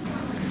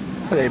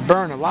 They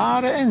burn a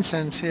lot of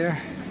incense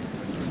here.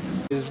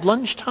 It's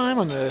lunchtime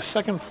on the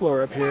second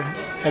floor up here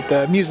at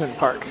the amusement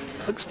park.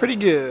 Looks pretty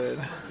good.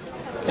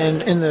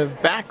 And in the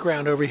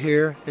background over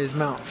here is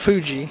Mount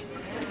Fuji. You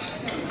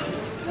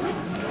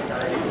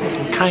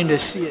can kind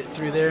of see it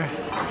through there.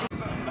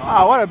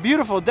 Oh, what a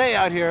beautiful day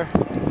out here.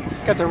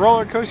 Got the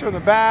roller coaster in the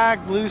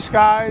back, blue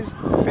skies,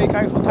 fake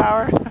Eiffel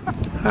Tower.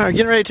 Alright,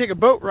 getting ready to take a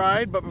boat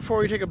ride, but before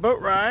we take a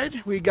boat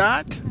ride, we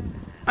got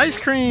ice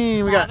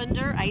cream. We got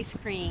lavender ice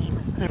cream.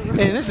 And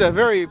this is a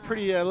very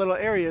pretty little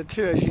area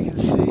too, as you can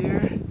see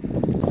here.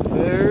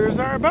 There's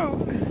our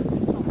boat.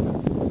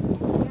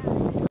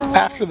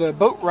 After the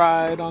boat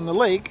ride on the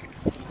lake,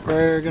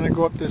 we're going to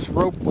go up this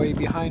ropeway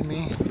behind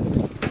me,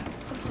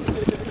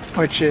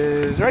 which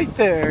is right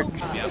there.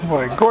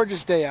 Boy,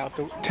 gorgeous day out.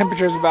 The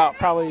temperature is about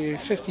probably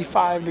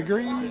 55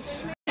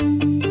 degrees.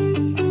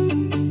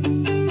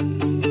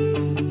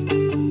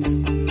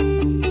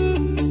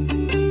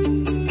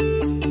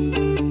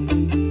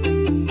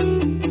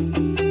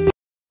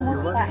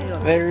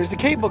 There's the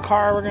cable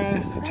car we're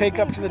going to take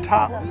up to the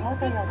top.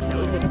 So it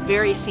was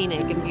very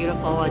scenic and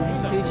beautiful, and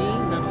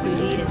Mount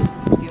Fuji is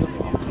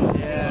beautiful.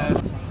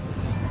 Yeah.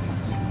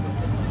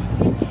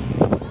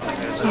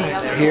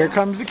 Here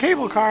comes the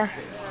cable car.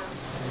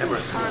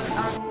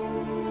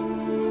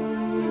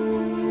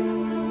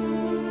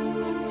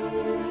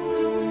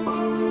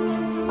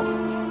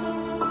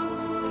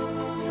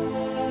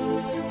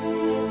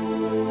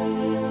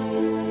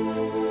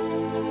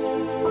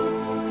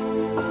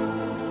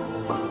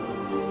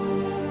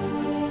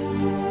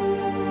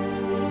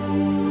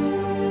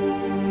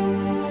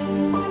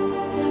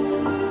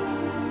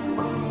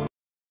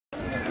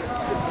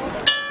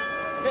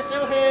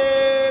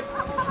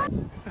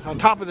 On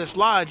top of this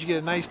lodge, you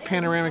get a nice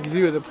panoramic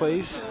view of the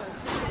place.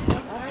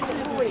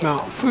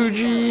 Mount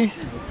Fuji.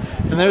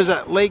 And there's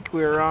that lake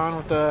we were on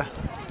with the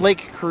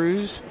lake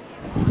cruise.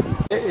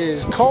 It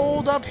is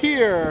cold up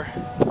here.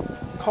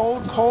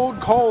 Cold, cold,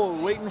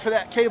 cold. Waiting for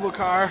that cable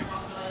car.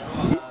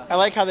 I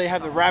like how they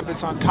have the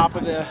rabbits on top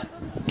of the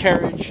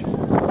carriage.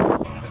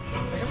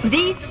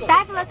 These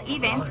fabulous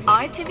events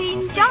are to be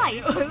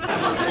enjoyed.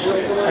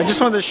 I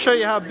just wanted to show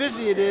you how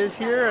busy it is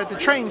here at the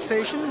train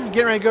station.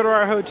 Getting ready to go to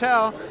our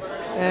hotel.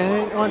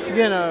 And once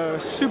again, a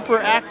super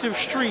active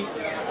street.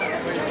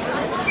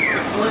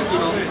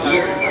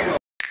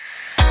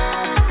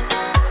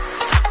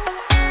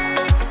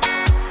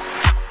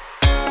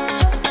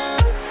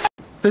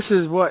 This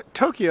is what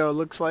Tokyo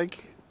looks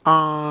like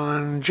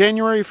on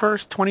January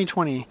 1st,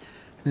 2020.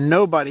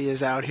 Nobody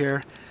is out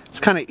here. It's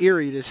kind of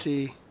eerie to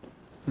see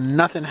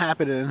nothing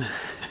happening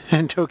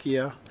in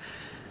Tokyo.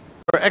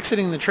 We're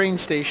exiting the train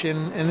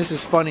station, and this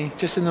is funny.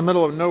 Just in the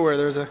middle of nowhere,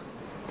 there's a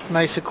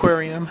nice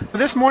aquarium.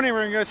 This morning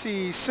we're going to go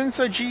see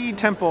Sensoji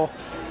Temple.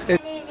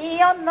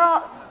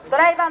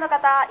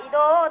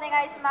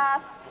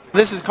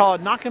 This is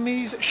called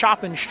Nakami's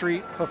Shopping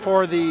Street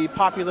before the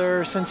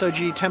popular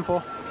Sensoji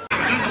Temple.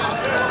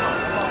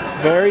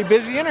 Very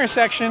busy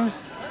intersection.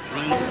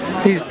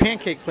 These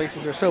pancake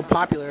places are so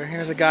popular.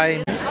 Here's a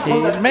guy,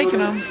 he's making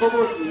them.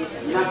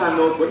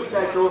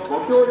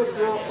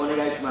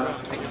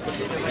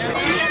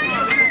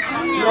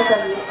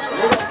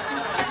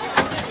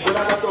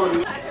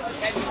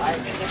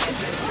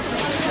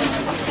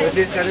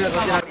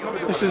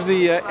 This is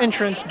the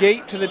entrance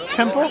gate to the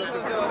temple.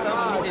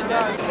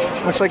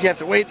 Looks like you have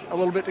to wait a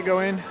little bit to go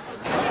in.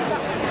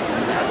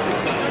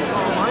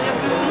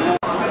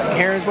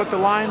 Here's what the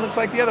line looks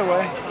like the other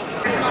way.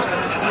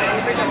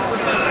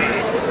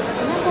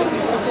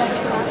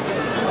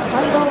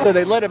 So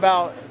they let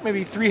about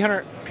maybe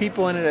 300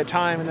 people in at a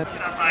time. And then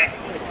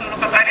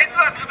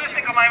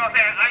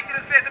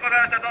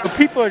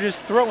people are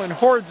just throwing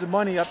hordes of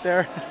money up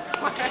there.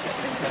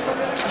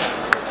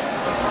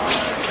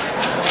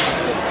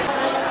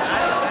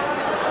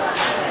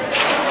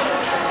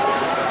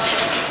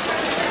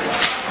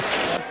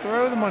 Just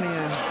throw the money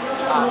in.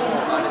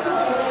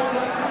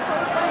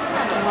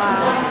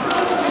 Wow.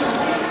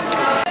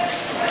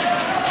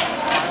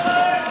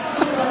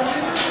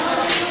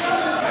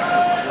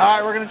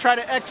 Alright, we're going to try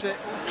to exit.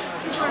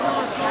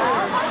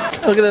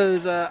 Look at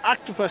those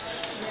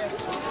octopus.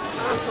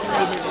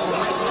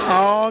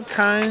 All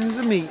kinds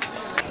of meat.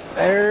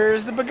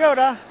 There's the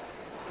pagoda.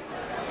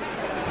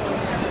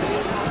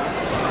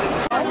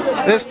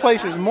 This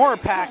place is more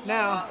packed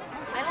now.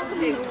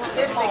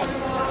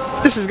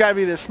 This has got to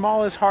be the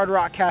smallest Hard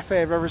Rock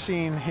Cafe I've ever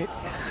seen.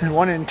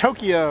 One in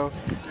Tokyo.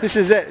 This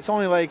is it. It's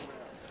only like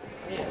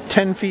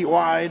 10 feet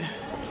wide.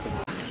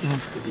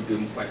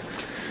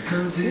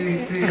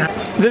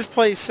 This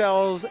place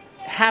sells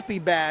Happy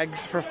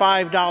Bags for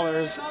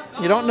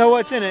 $5. You don't know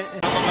what's in it.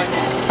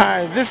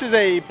 Alright, this is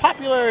a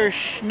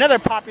another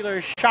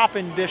popular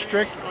shopping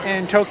district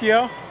in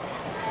Tokyo.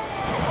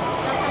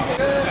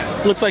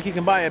 Looks like you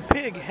can buy a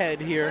pig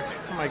head here.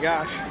 Oh my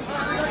gosh.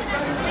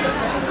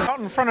 Out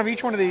in front of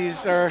each one of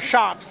these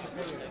shops,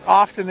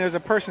 often there's a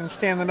person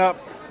standing up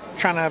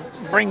trying to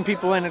bring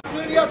people in.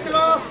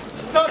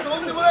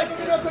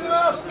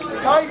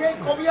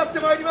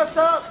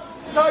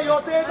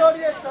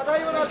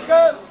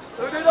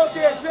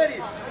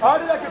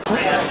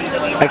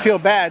 I feel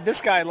bad.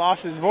 This guy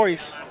lost his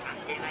voice,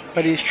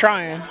 but he's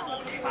trying.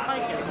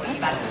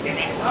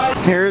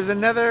 Here's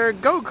another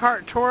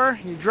go-kart tour.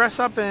 You dress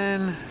up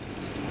in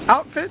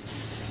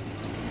outfits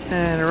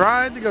and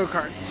ride the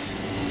go-karts.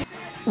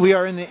 We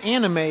are in the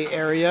anime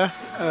area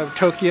of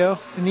Tokyo,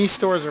 and these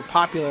stores are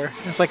popular.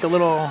 It's like a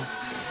little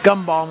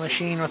gumball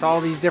machine with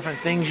all these different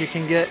things you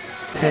can get.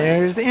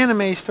 There's the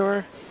anime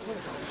store.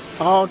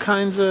 All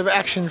kinds of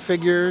action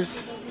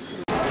figures.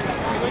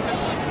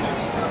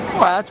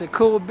 Wow, that's a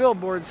cool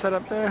billboard set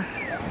up there.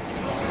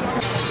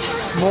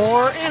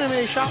 More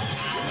anime shops.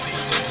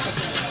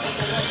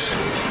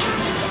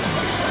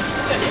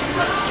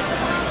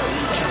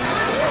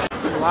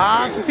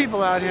 Lots of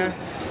people out here.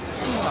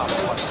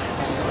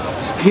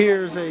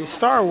 Here's a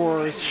Star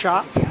Wars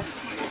shop.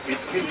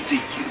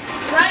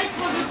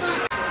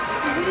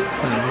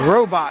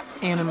 Robot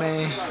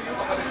anime.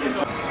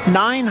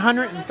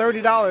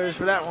 $930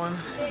 for that one.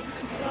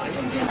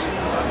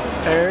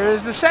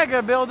 There's the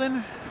Sega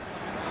building.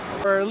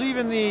 We're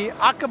leaving the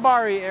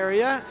Akabari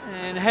area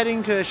and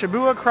heading to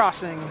Shibuya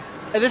Crossing.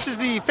 This is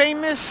the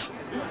famous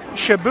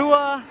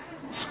Shibuya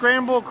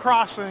Scramble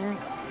Crossing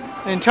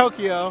in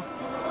Tokyo,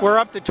 where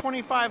up to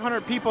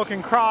 2,500 people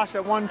can cross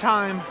at one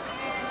time.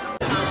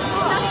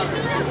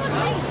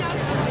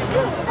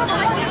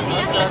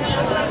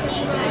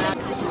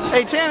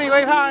 Hey Tammy,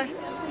 wave hi.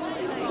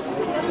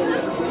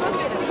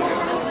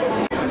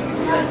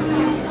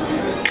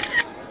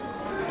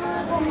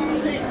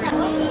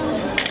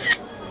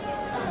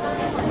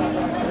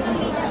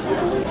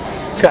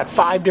 It's got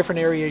 5 different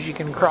areas you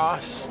can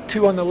cross.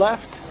 2 on the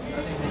left,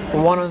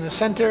 1 on the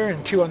center,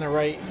 and 2 on the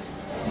right.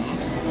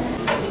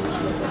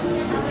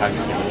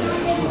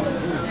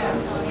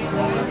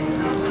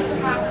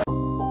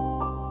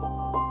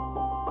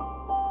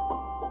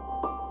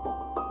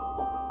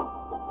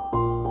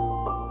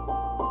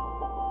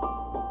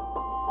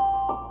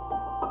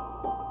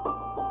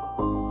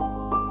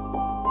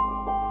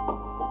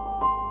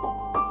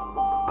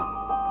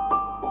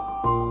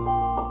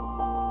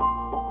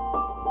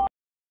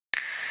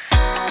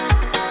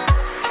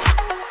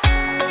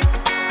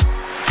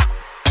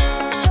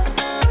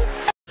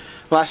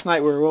 Last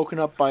night we were woken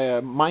up by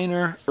a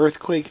minor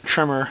earthquake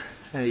tremor.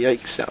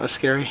 Yikes, that was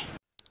scary.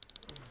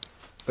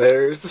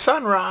 There's the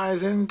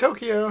sunrise in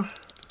Tokyo.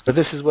 But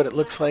this is what it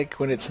looks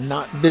like when it's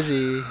not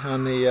busy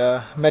on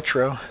the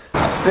metro.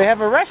 They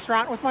have a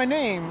restaurant with my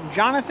name,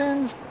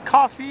 Jonathan's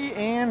Coffee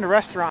and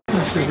Restaurant.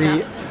 This is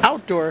the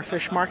outdoor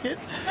fish market.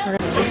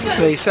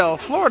 They sell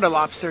Florida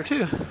lobster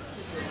too.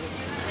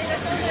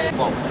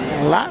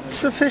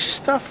 Lots of fish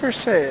stuff for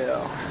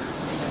sale.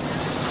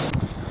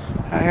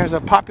 Here's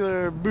a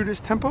popular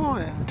Buddhist temple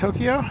in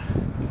Tokyo.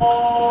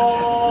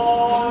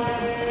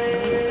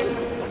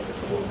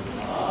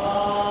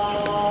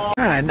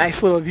 A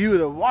nice little view of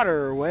the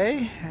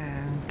waterway,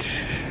 and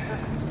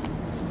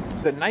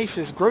the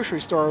nicest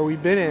grocery store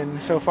we've been in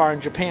so far in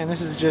Japan.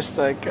 This is just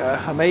like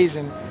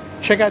amazing.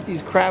 Check out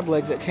these crab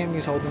legs that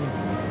Tammy's holding.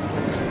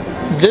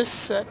 This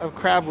set of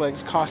crab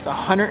legs cost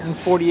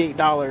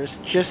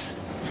 $148 just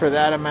for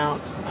that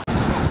amount.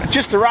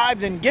 Just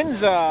arrived in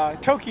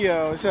Ginza,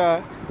 Tokyo. It's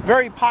a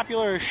very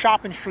popular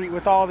shopping street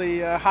with all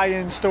the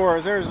high-end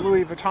stores. There's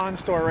Louis Vuitton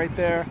store right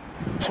there.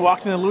 Just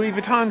walked in the Louis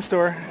Vuitton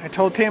store. I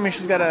told Tammy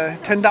she's got a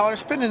 $10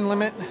 spending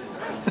limit.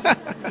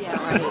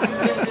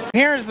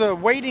 Here's the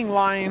waiting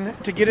line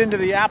to get into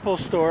the Apple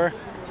store.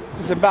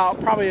 There's about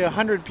probably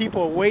 100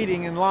 people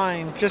waiting in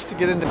line just to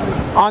get into.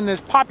 On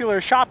this popular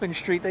shopping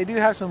street, they do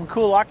have some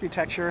cool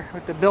architecture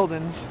with the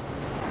buildings.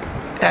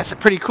 That's a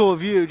pretty cool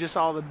view, just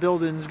all the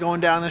buildings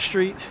going down the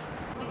street.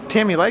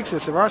 Tammy likes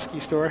this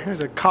Swarovski store. Here's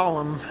a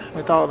column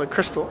with all the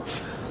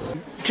crystals.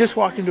 Just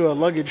walked into a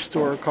luggage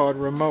store called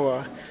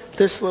Rimowa.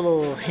 This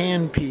little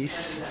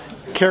handpiece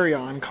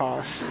carry-on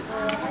cost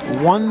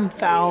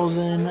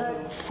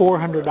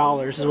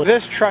 $1,400.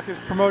 This truck is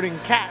promoting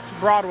Cats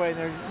Broadway.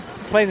 They're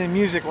playing the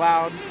music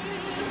loud.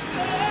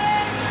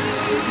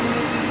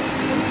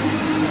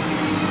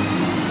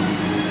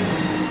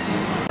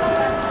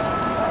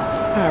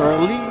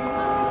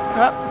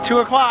 We're up 2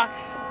 o'clock.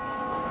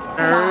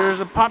 There's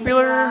a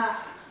popular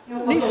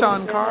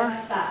Nissan car.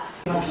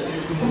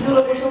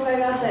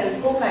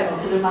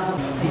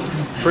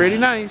 Pretty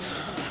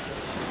nice.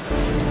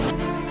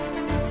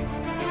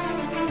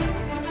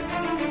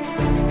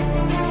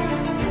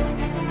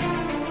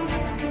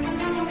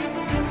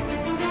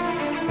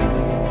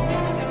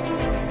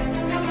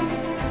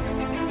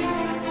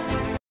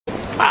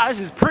 Wow,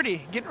 this is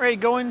pretty. Getting ready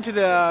to go into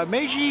the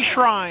Meiji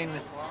Shrine.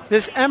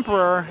 This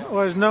emperor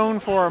was known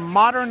for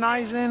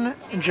modernizing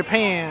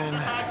Japan.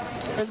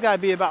 There's got to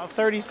be about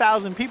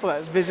 30,000 people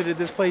that visited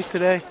this place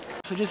today.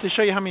 So just to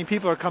show you how many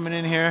people are coming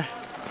in here.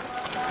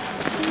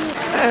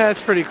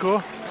 That's pretty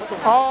cool.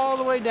 All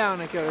the way down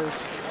it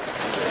goes.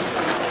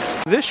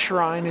 This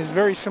shrine is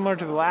very similar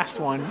to the last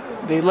one.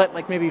 They let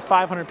like maybe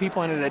 500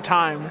 people in at a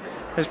time.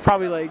 There's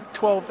probably like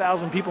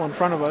 12,000 people in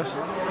front of us.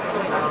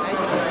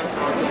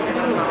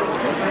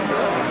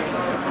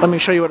 Let me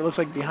show you what it looks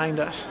like behind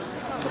us.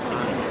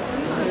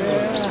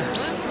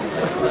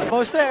 Yeah.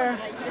 Almost there.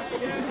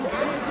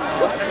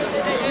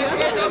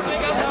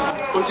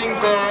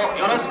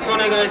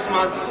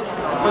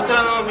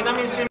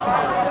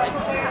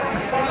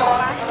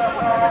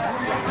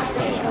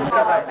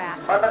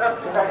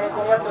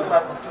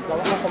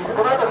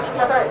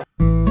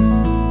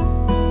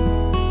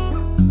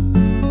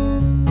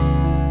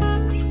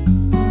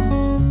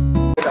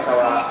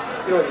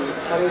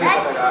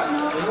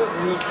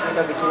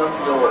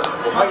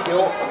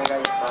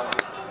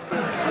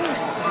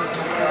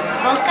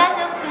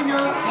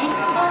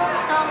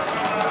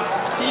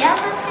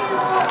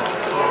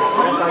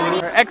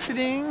 We're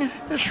exiting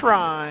the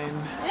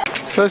shrine.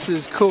 So this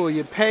is cool.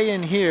 You pay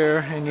in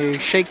here and you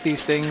shake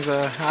these things.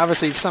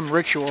 Obviously it's some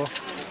ritual,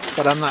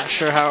 but I'm not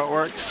sure how it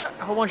works.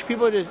 A whole bunch of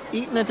people are just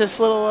eating at this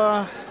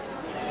little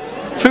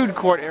food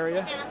court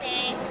area.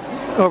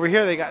 Over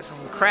here they got some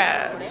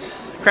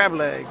crabs, crab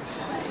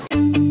legs.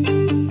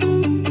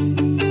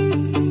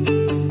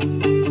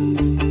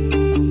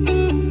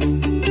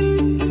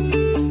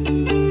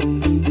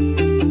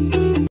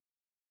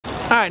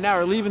 Alright, now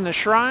we're leaving the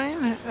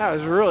shrine. That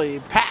was really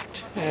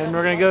packed. And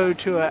we're going to go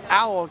to an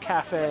Owl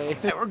Cafe.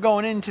 We're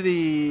going into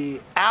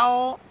the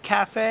Owl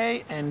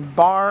Cafe and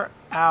Bar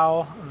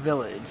Owl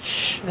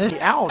Village. The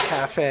Owl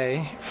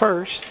Cafe,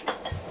 first,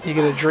 you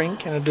get a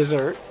drink and a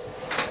dessert.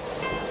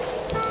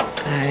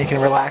 And you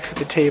can relax at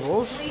the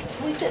tables.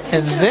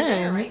 And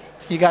then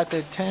you got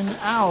the 10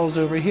 owls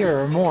over here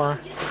or more.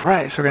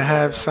 Alright, so we're going to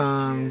have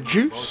some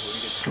juice,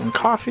 some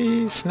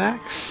coffee,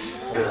 snacks.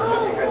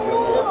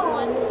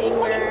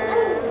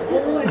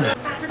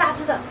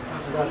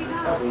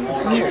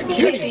 You're a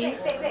cutie.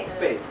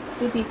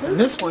 And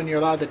this one you're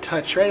allowed to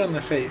touch right on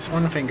the face,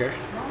 one finger.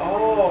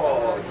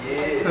 Oh,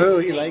 yeah. Oh,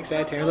 he likes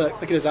that, Tammy.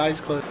 Look at his eyes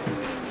closed.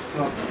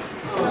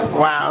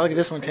 Wow, look at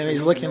this one, Tammy.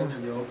 He's looking.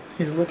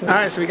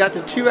 Alright, so we got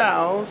the 2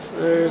 owls.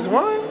 There's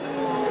one.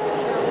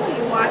 Are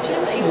you watching?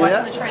 Are you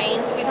watching the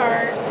train,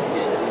 sweetheart?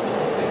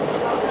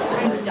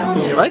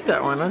 You like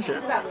that one, don't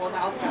you?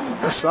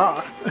 That's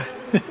soft.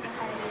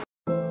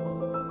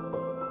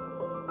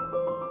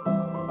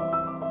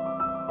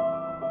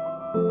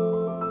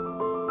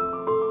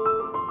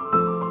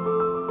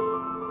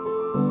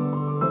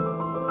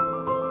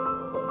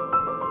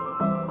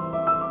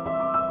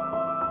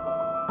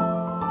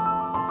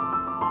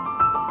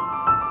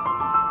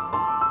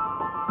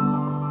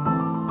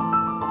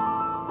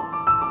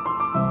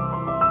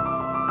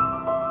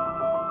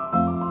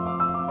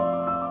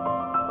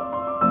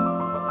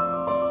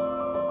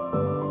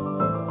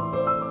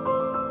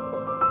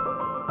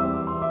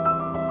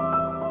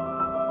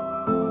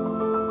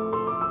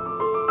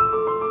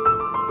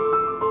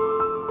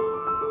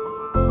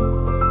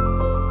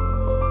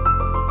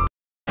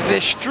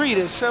 This street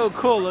is so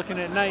cool looking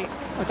at night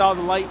with all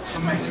the lights.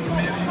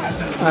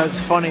 That's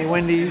funny,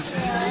 Wendy's.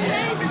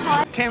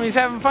 Tammy's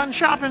having fun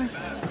shopping.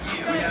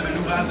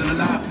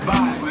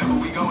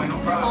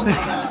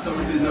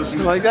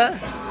 You like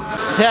that?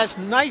 Yeah, it's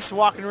nice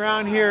walking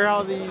around here,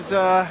 all these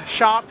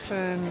shops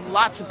and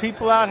lots of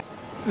people out.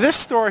 This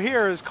store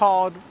here is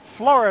called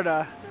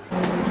Florida.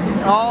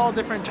 All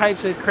different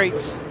types of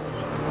crepes.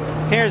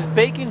 Here's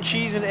bacon,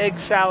 cheese, and egg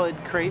salad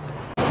crepe.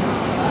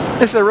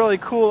 This is a really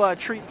cool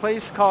treat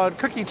place called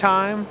Cookie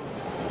Time,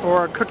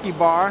 or Cookie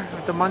Bar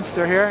with the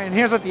Munster here. And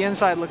here's what the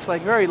inside looks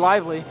like. Very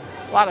lively.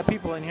 A lot of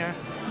people in here.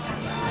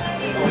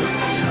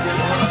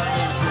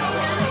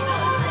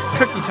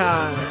 Cookie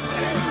Time.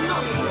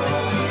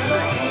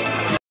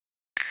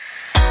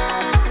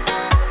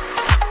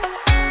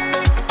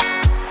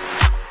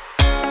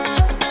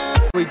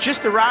 We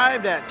just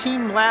arrived at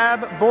Team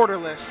Lab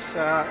Borderless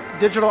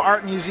Digital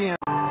Art Museum.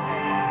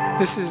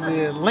 This is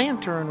the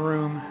Lantern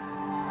Room.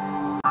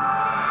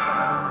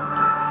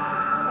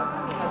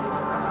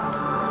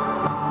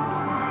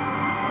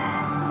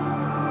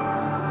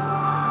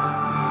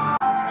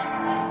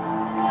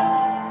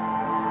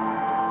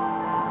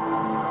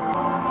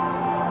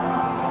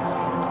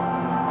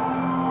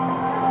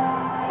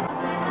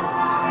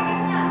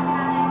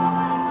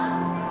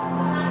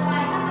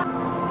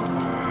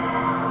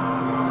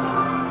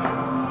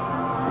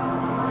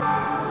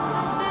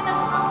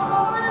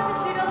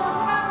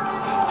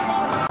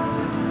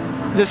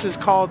 This is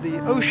called the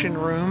Ocean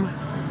Room.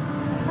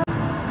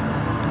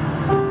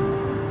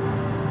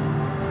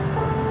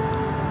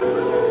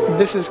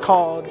 This is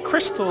called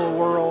Crystal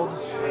World.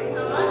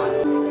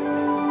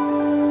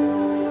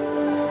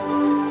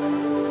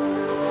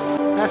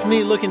 That's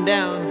me looking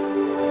down.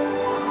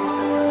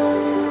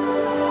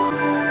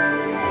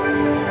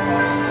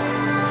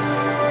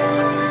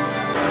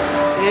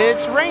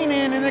 It's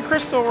raining in the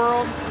Crystal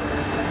World.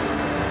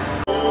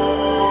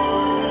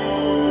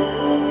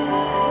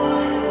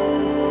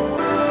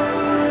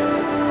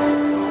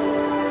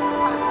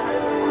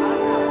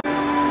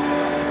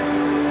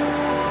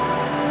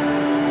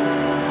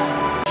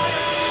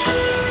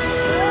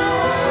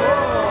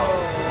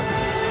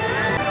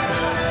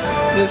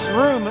 This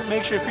room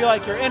makes you feel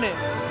like you're in it.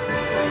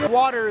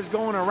 Water is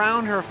going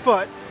around her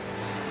foot.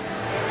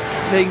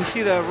 So you can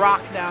see the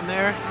rock down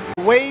there.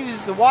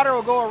 Waves, the water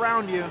will go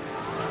around you.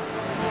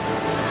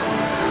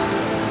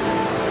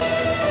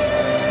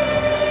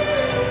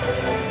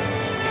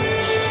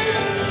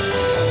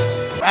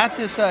 At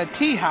this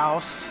tea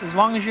house, as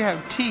long as you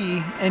have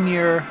tea in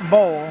your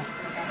bowl,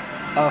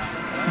 a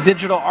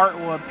digital art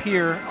will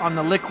appear on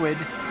the liquid.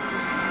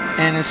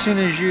 And as soon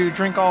as you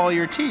drink all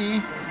your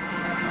tea,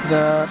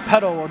 the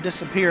petal will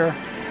dissipate,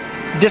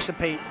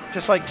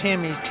 just like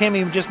Tammy.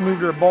 Tammy just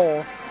moved her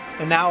bowl,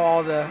 and now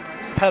all the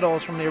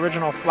petals from the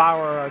original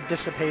flower are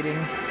dissipating.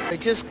 I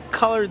just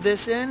colored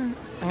this in.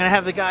 I'm going to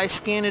have the guy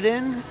scan it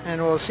in,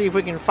 and we'll see if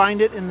we can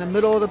find it in the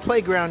middle of the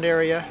playground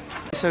area.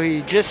 So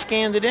he just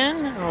scanned it in,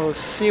 and we'll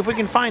see if we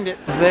can find it.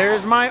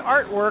 There's my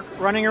artwork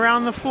running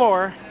around the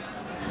floor.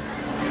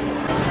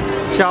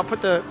 See, I'll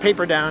put the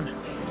paper down.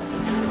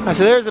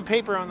 So there's the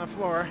paper on the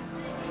floor.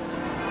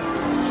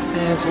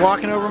 And it's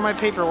walking over my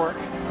paperwork.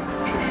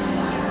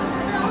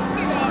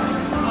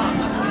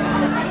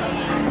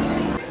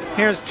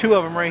 Here's two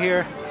of them right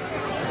here.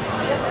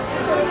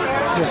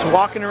 Just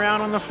walking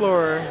around on the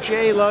floor.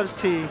 Jay loves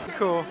tea.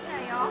 Cool.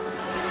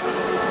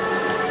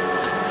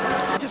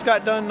 I just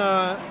got done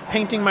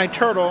painting my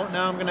turtle.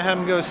 Now I'm going to have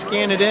him go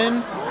scan it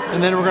in.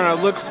 And then we're going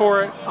to look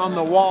for it on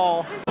the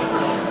wall.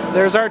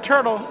 There's our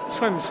turtle.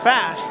 Swims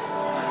fast.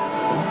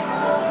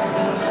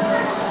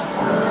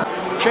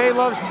 Jay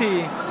loves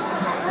tea.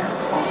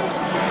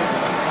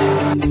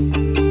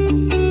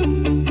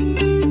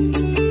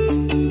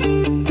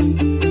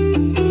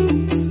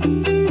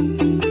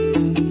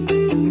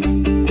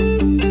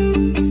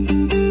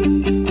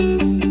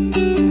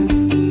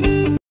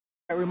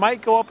 We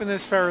might go up in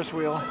this Ferris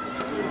wheel.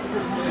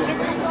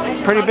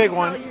 Pretty big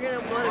one.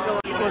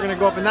 We're going to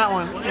go up in that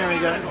one. There we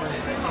go.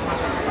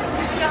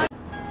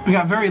 We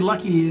got very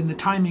lucky in the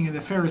timing of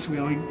the Ferris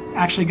wheel. We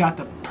actually got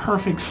the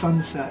perfect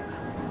sunset.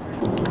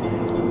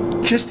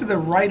 Just to the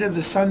right of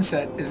the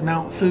sunset is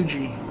Mount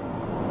Fuji.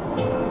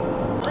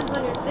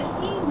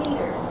 115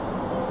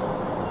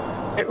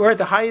 meters. We're at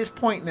the highest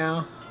point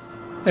now.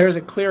 There's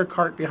a clear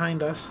cart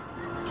behind us.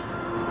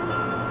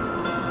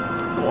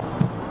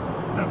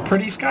 A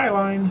pretty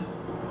skyline.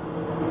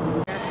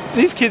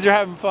 These kids are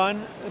having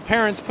fun. The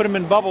parents put them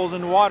in bubbles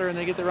in water and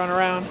they get to run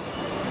around.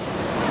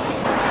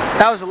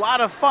 That was a lot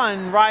of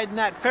fun riding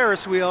that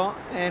Ferris wheel,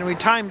 and we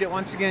timed it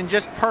once again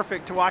just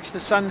perfect to watch the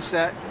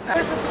sunset.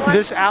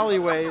 This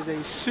alleyway is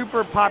a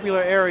super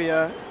popular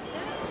area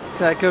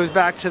that goes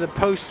back to the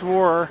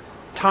post-war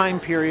time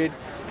period,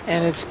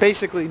 and it's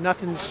basically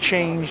nothing's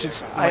changed.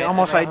 It's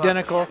almost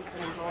identical.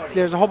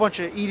 There's a whole bunch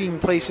of eating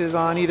places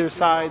on either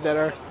side that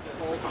are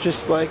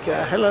just like,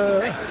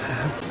 hello.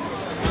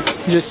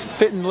 Just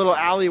fit in a little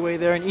alleyway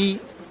there and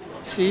eat.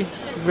 See?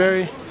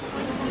 Very,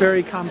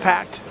 very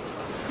compact.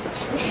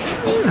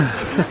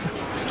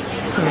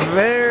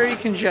 Very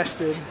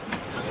congested.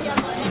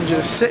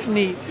 Just sit and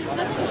eat.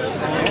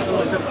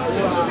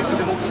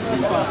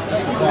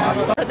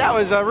 That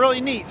was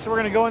really neat, so we're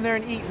going to go in there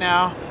and eat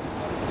now.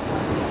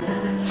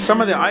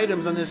 Some of the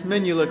items on this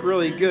menu look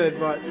really good,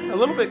 but a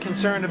little bit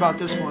concerned about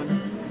this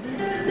one.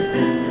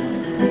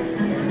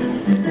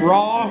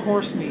 Raw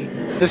horse meat.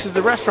 This is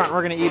the restaurant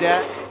we're going to eat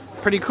at.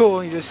 Pretty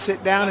cool. You just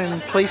sit down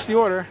and place the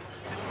order.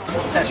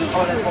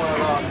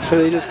 So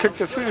they just cook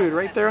the food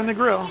right there on the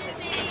grill.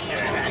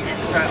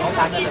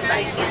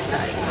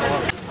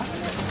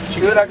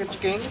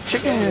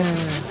 Chicken.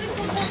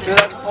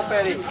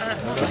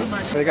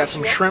 So they got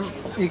some shrimp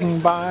you can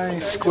buy,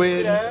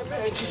 squid, we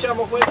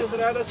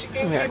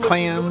got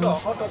clams,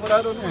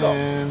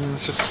 and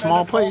it's just a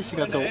small place. You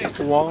got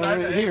the wall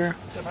right here.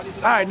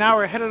 Alright, now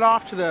we're headed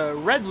off to the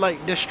red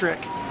light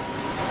district.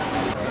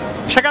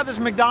 Check out this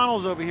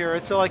McDonald's over here.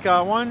 It's like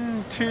a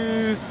 1,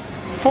 2,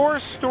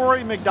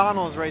 4-story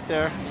McDonald's right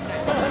there.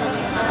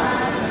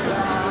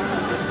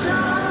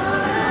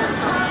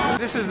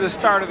 This is the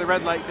start of the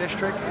red light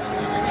district.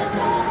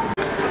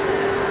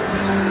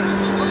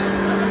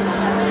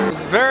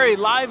 It's a very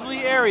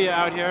lively area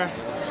out here.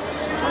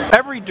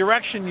 Every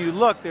direction you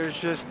look, there's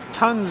just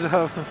tons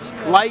of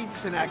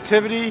lights and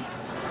activity.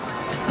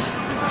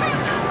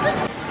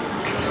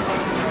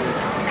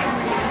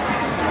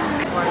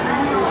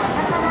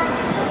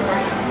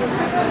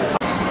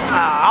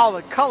 All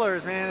the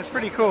colors, man, it's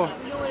pretty cool.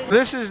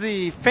 This is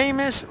the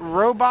famous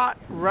robot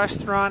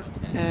restaurant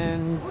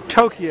in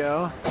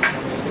Tokyo.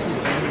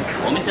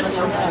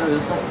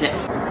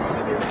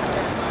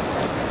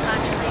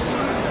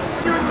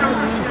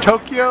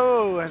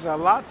 Tokyo has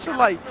lots of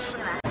lights.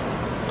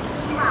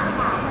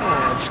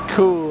 That's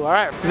cool.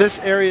 Alright, this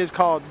area is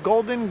called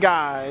Golden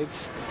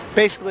Guides.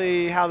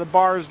 Basically how the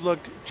bars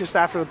looked just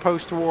after the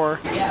post-war.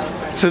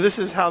 So this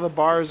is how the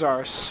bars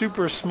are.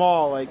 Super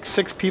small, like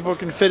 6 people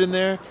can fit in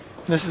there.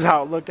 And this is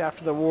how it looked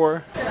after the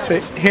war. So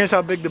here's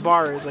how big the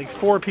bar is. Like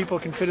 4 people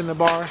can fit in the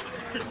bar.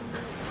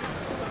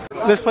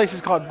 This place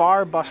is called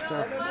Bar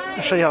Buster.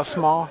 I'll show you how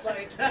small.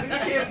 That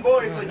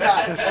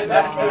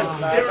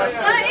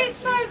is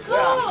so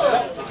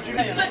cool!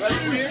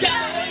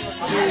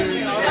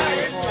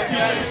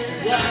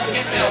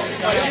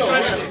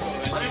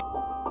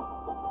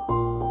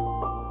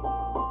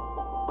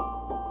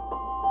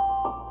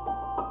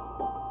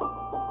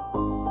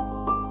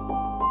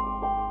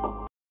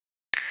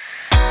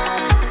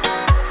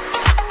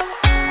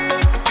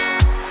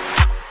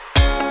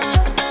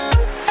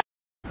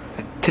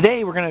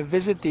 Today we're going to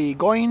visit the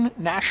Goin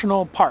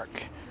National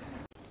Park.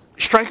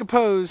 Strike a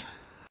pose.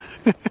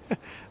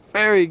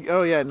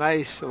 Oh yeah,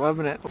 nice,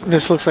 loving it.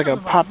 This looks like a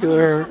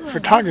popular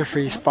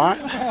photography spot.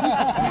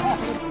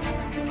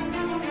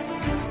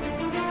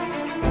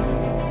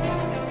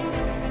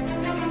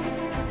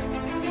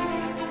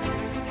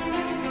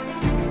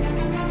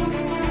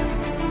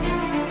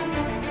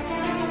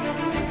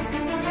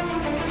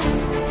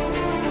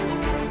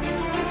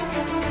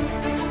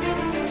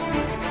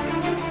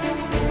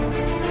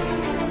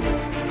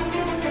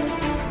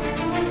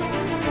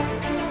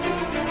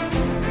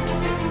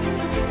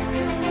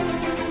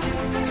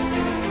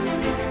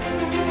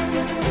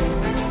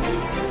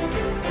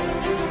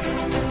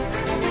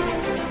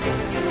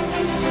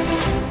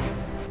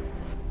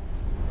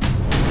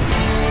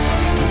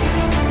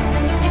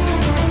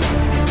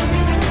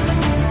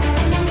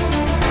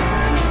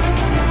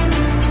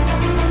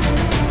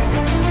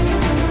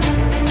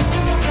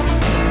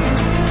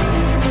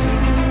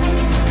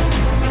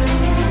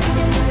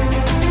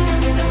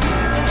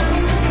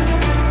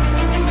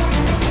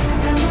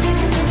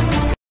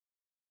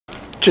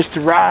 Just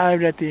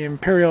arrived at the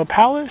Imperial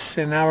Palace,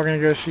 and now we're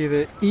going to go see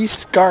the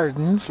East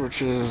Gardens,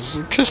 which is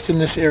just in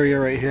this area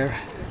right here.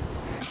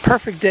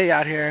 Perfect day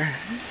out here.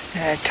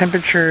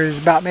 Temperature is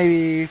about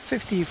maybe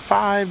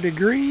 55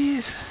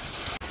 degrees.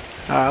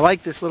 I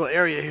like this little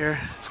area here.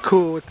 It's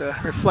cool with the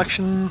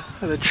reflection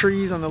of the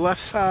trees on the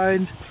left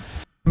side.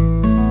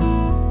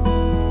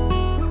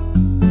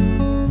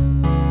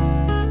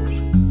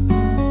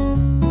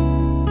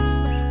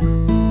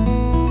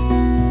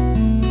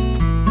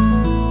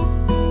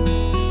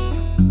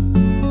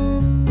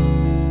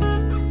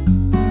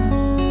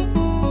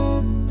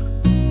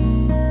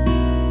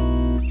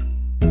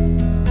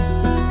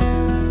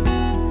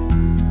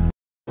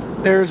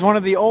 There's one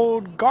of the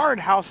old guard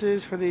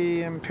houses for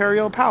the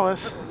Imperial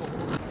Palace.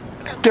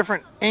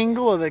 Different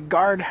angle of the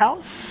guard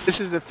house. This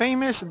is the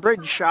famous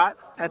bridge shot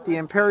at the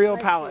Imperial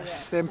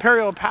Palace. The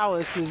Imperial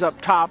Palace is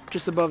up top,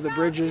 just above the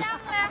bridges.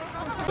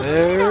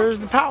 There's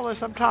the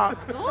palace up top.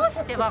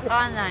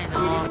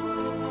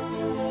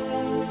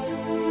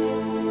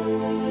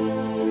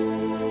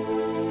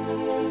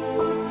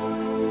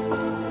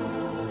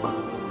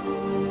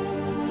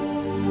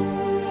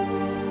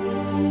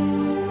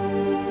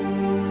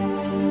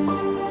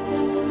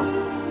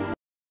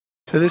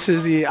 So this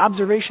is the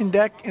observation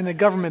deck in the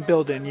government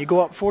building. You go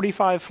up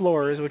 45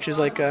 floors, which is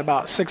like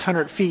about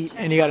 600 feet,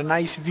 and you got a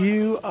nice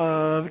view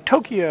of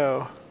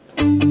Tokyo.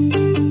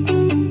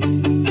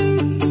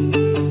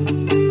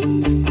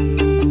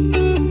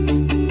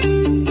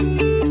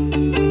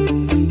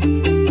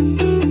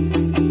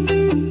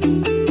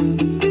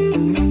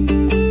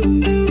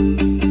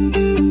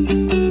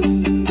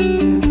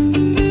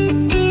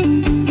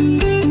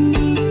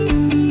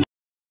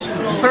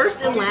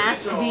 First and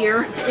last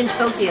beer in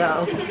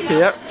Tokyo.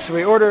 Yep, so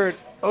we ordered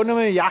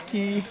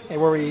onomiyaki,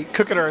 where we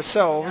cook it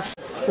ourselves.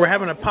 We're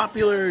having a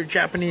popular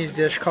Japanese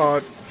dish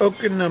called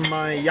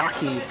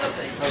okonomiyaki.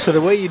 So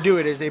the way you do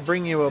it is they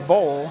bring you a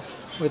bowl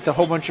with a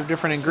whole bunch of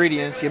different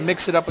ingredients. You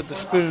mix it up with the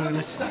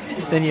spoon,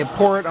 then you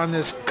pour it on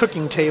this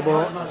cooking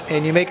table,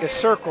 and you make a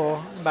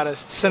circle about a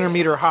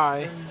centimeter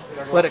high.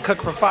 Let it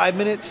cook for 5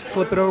 minutes,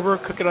 flip it over,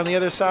 cook it on the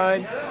other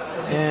side,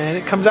 and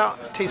it comes out.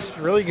 It tastes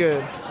really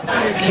good.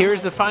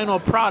 Here's the final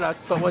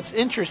product, but what's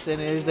interesting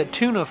is the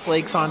tuna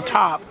flakes on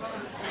top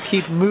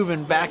keep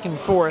moving back and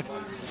forth.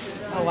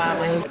 Oh wow.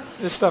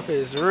 This stuff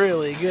is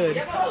really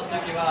good.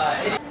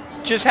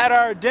 Just had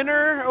our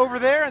dinner over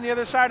there on the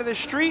other side of the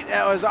street.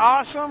 That was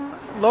awesome.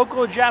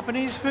 Local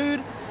Japanese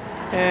food.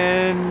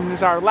 And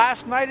it's our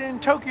last night in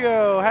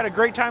Tokyo. Had a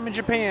great time in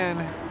Japan.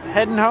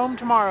 Heading home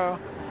tomorrow.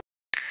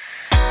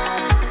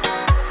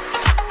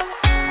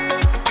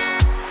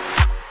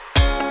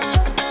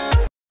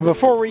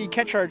 Before we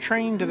catch our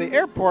train to the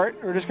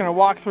airport, we're just going to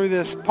walk through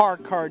this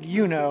park called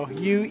Ueno,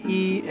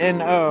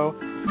 U-E-N-O.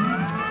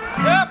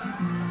 Yep.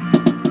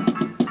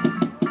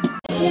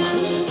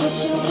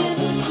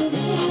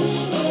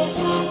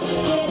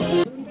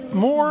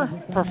 more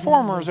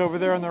performers over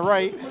there on the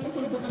right.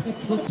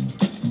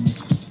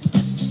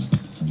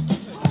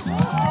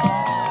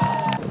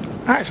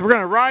 Alright, so we're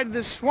going to ride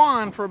this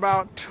Swan for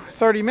about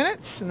 30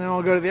 minutes and then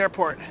we'll go to the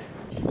airport.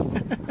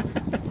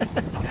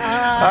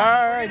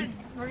 Alright.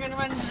 We're going to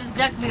run into this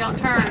duck if we don't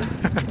turn.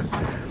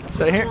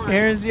 So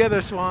here's the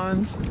other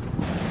swans.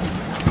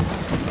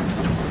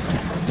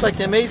 It's like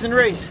the Amazing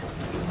Race.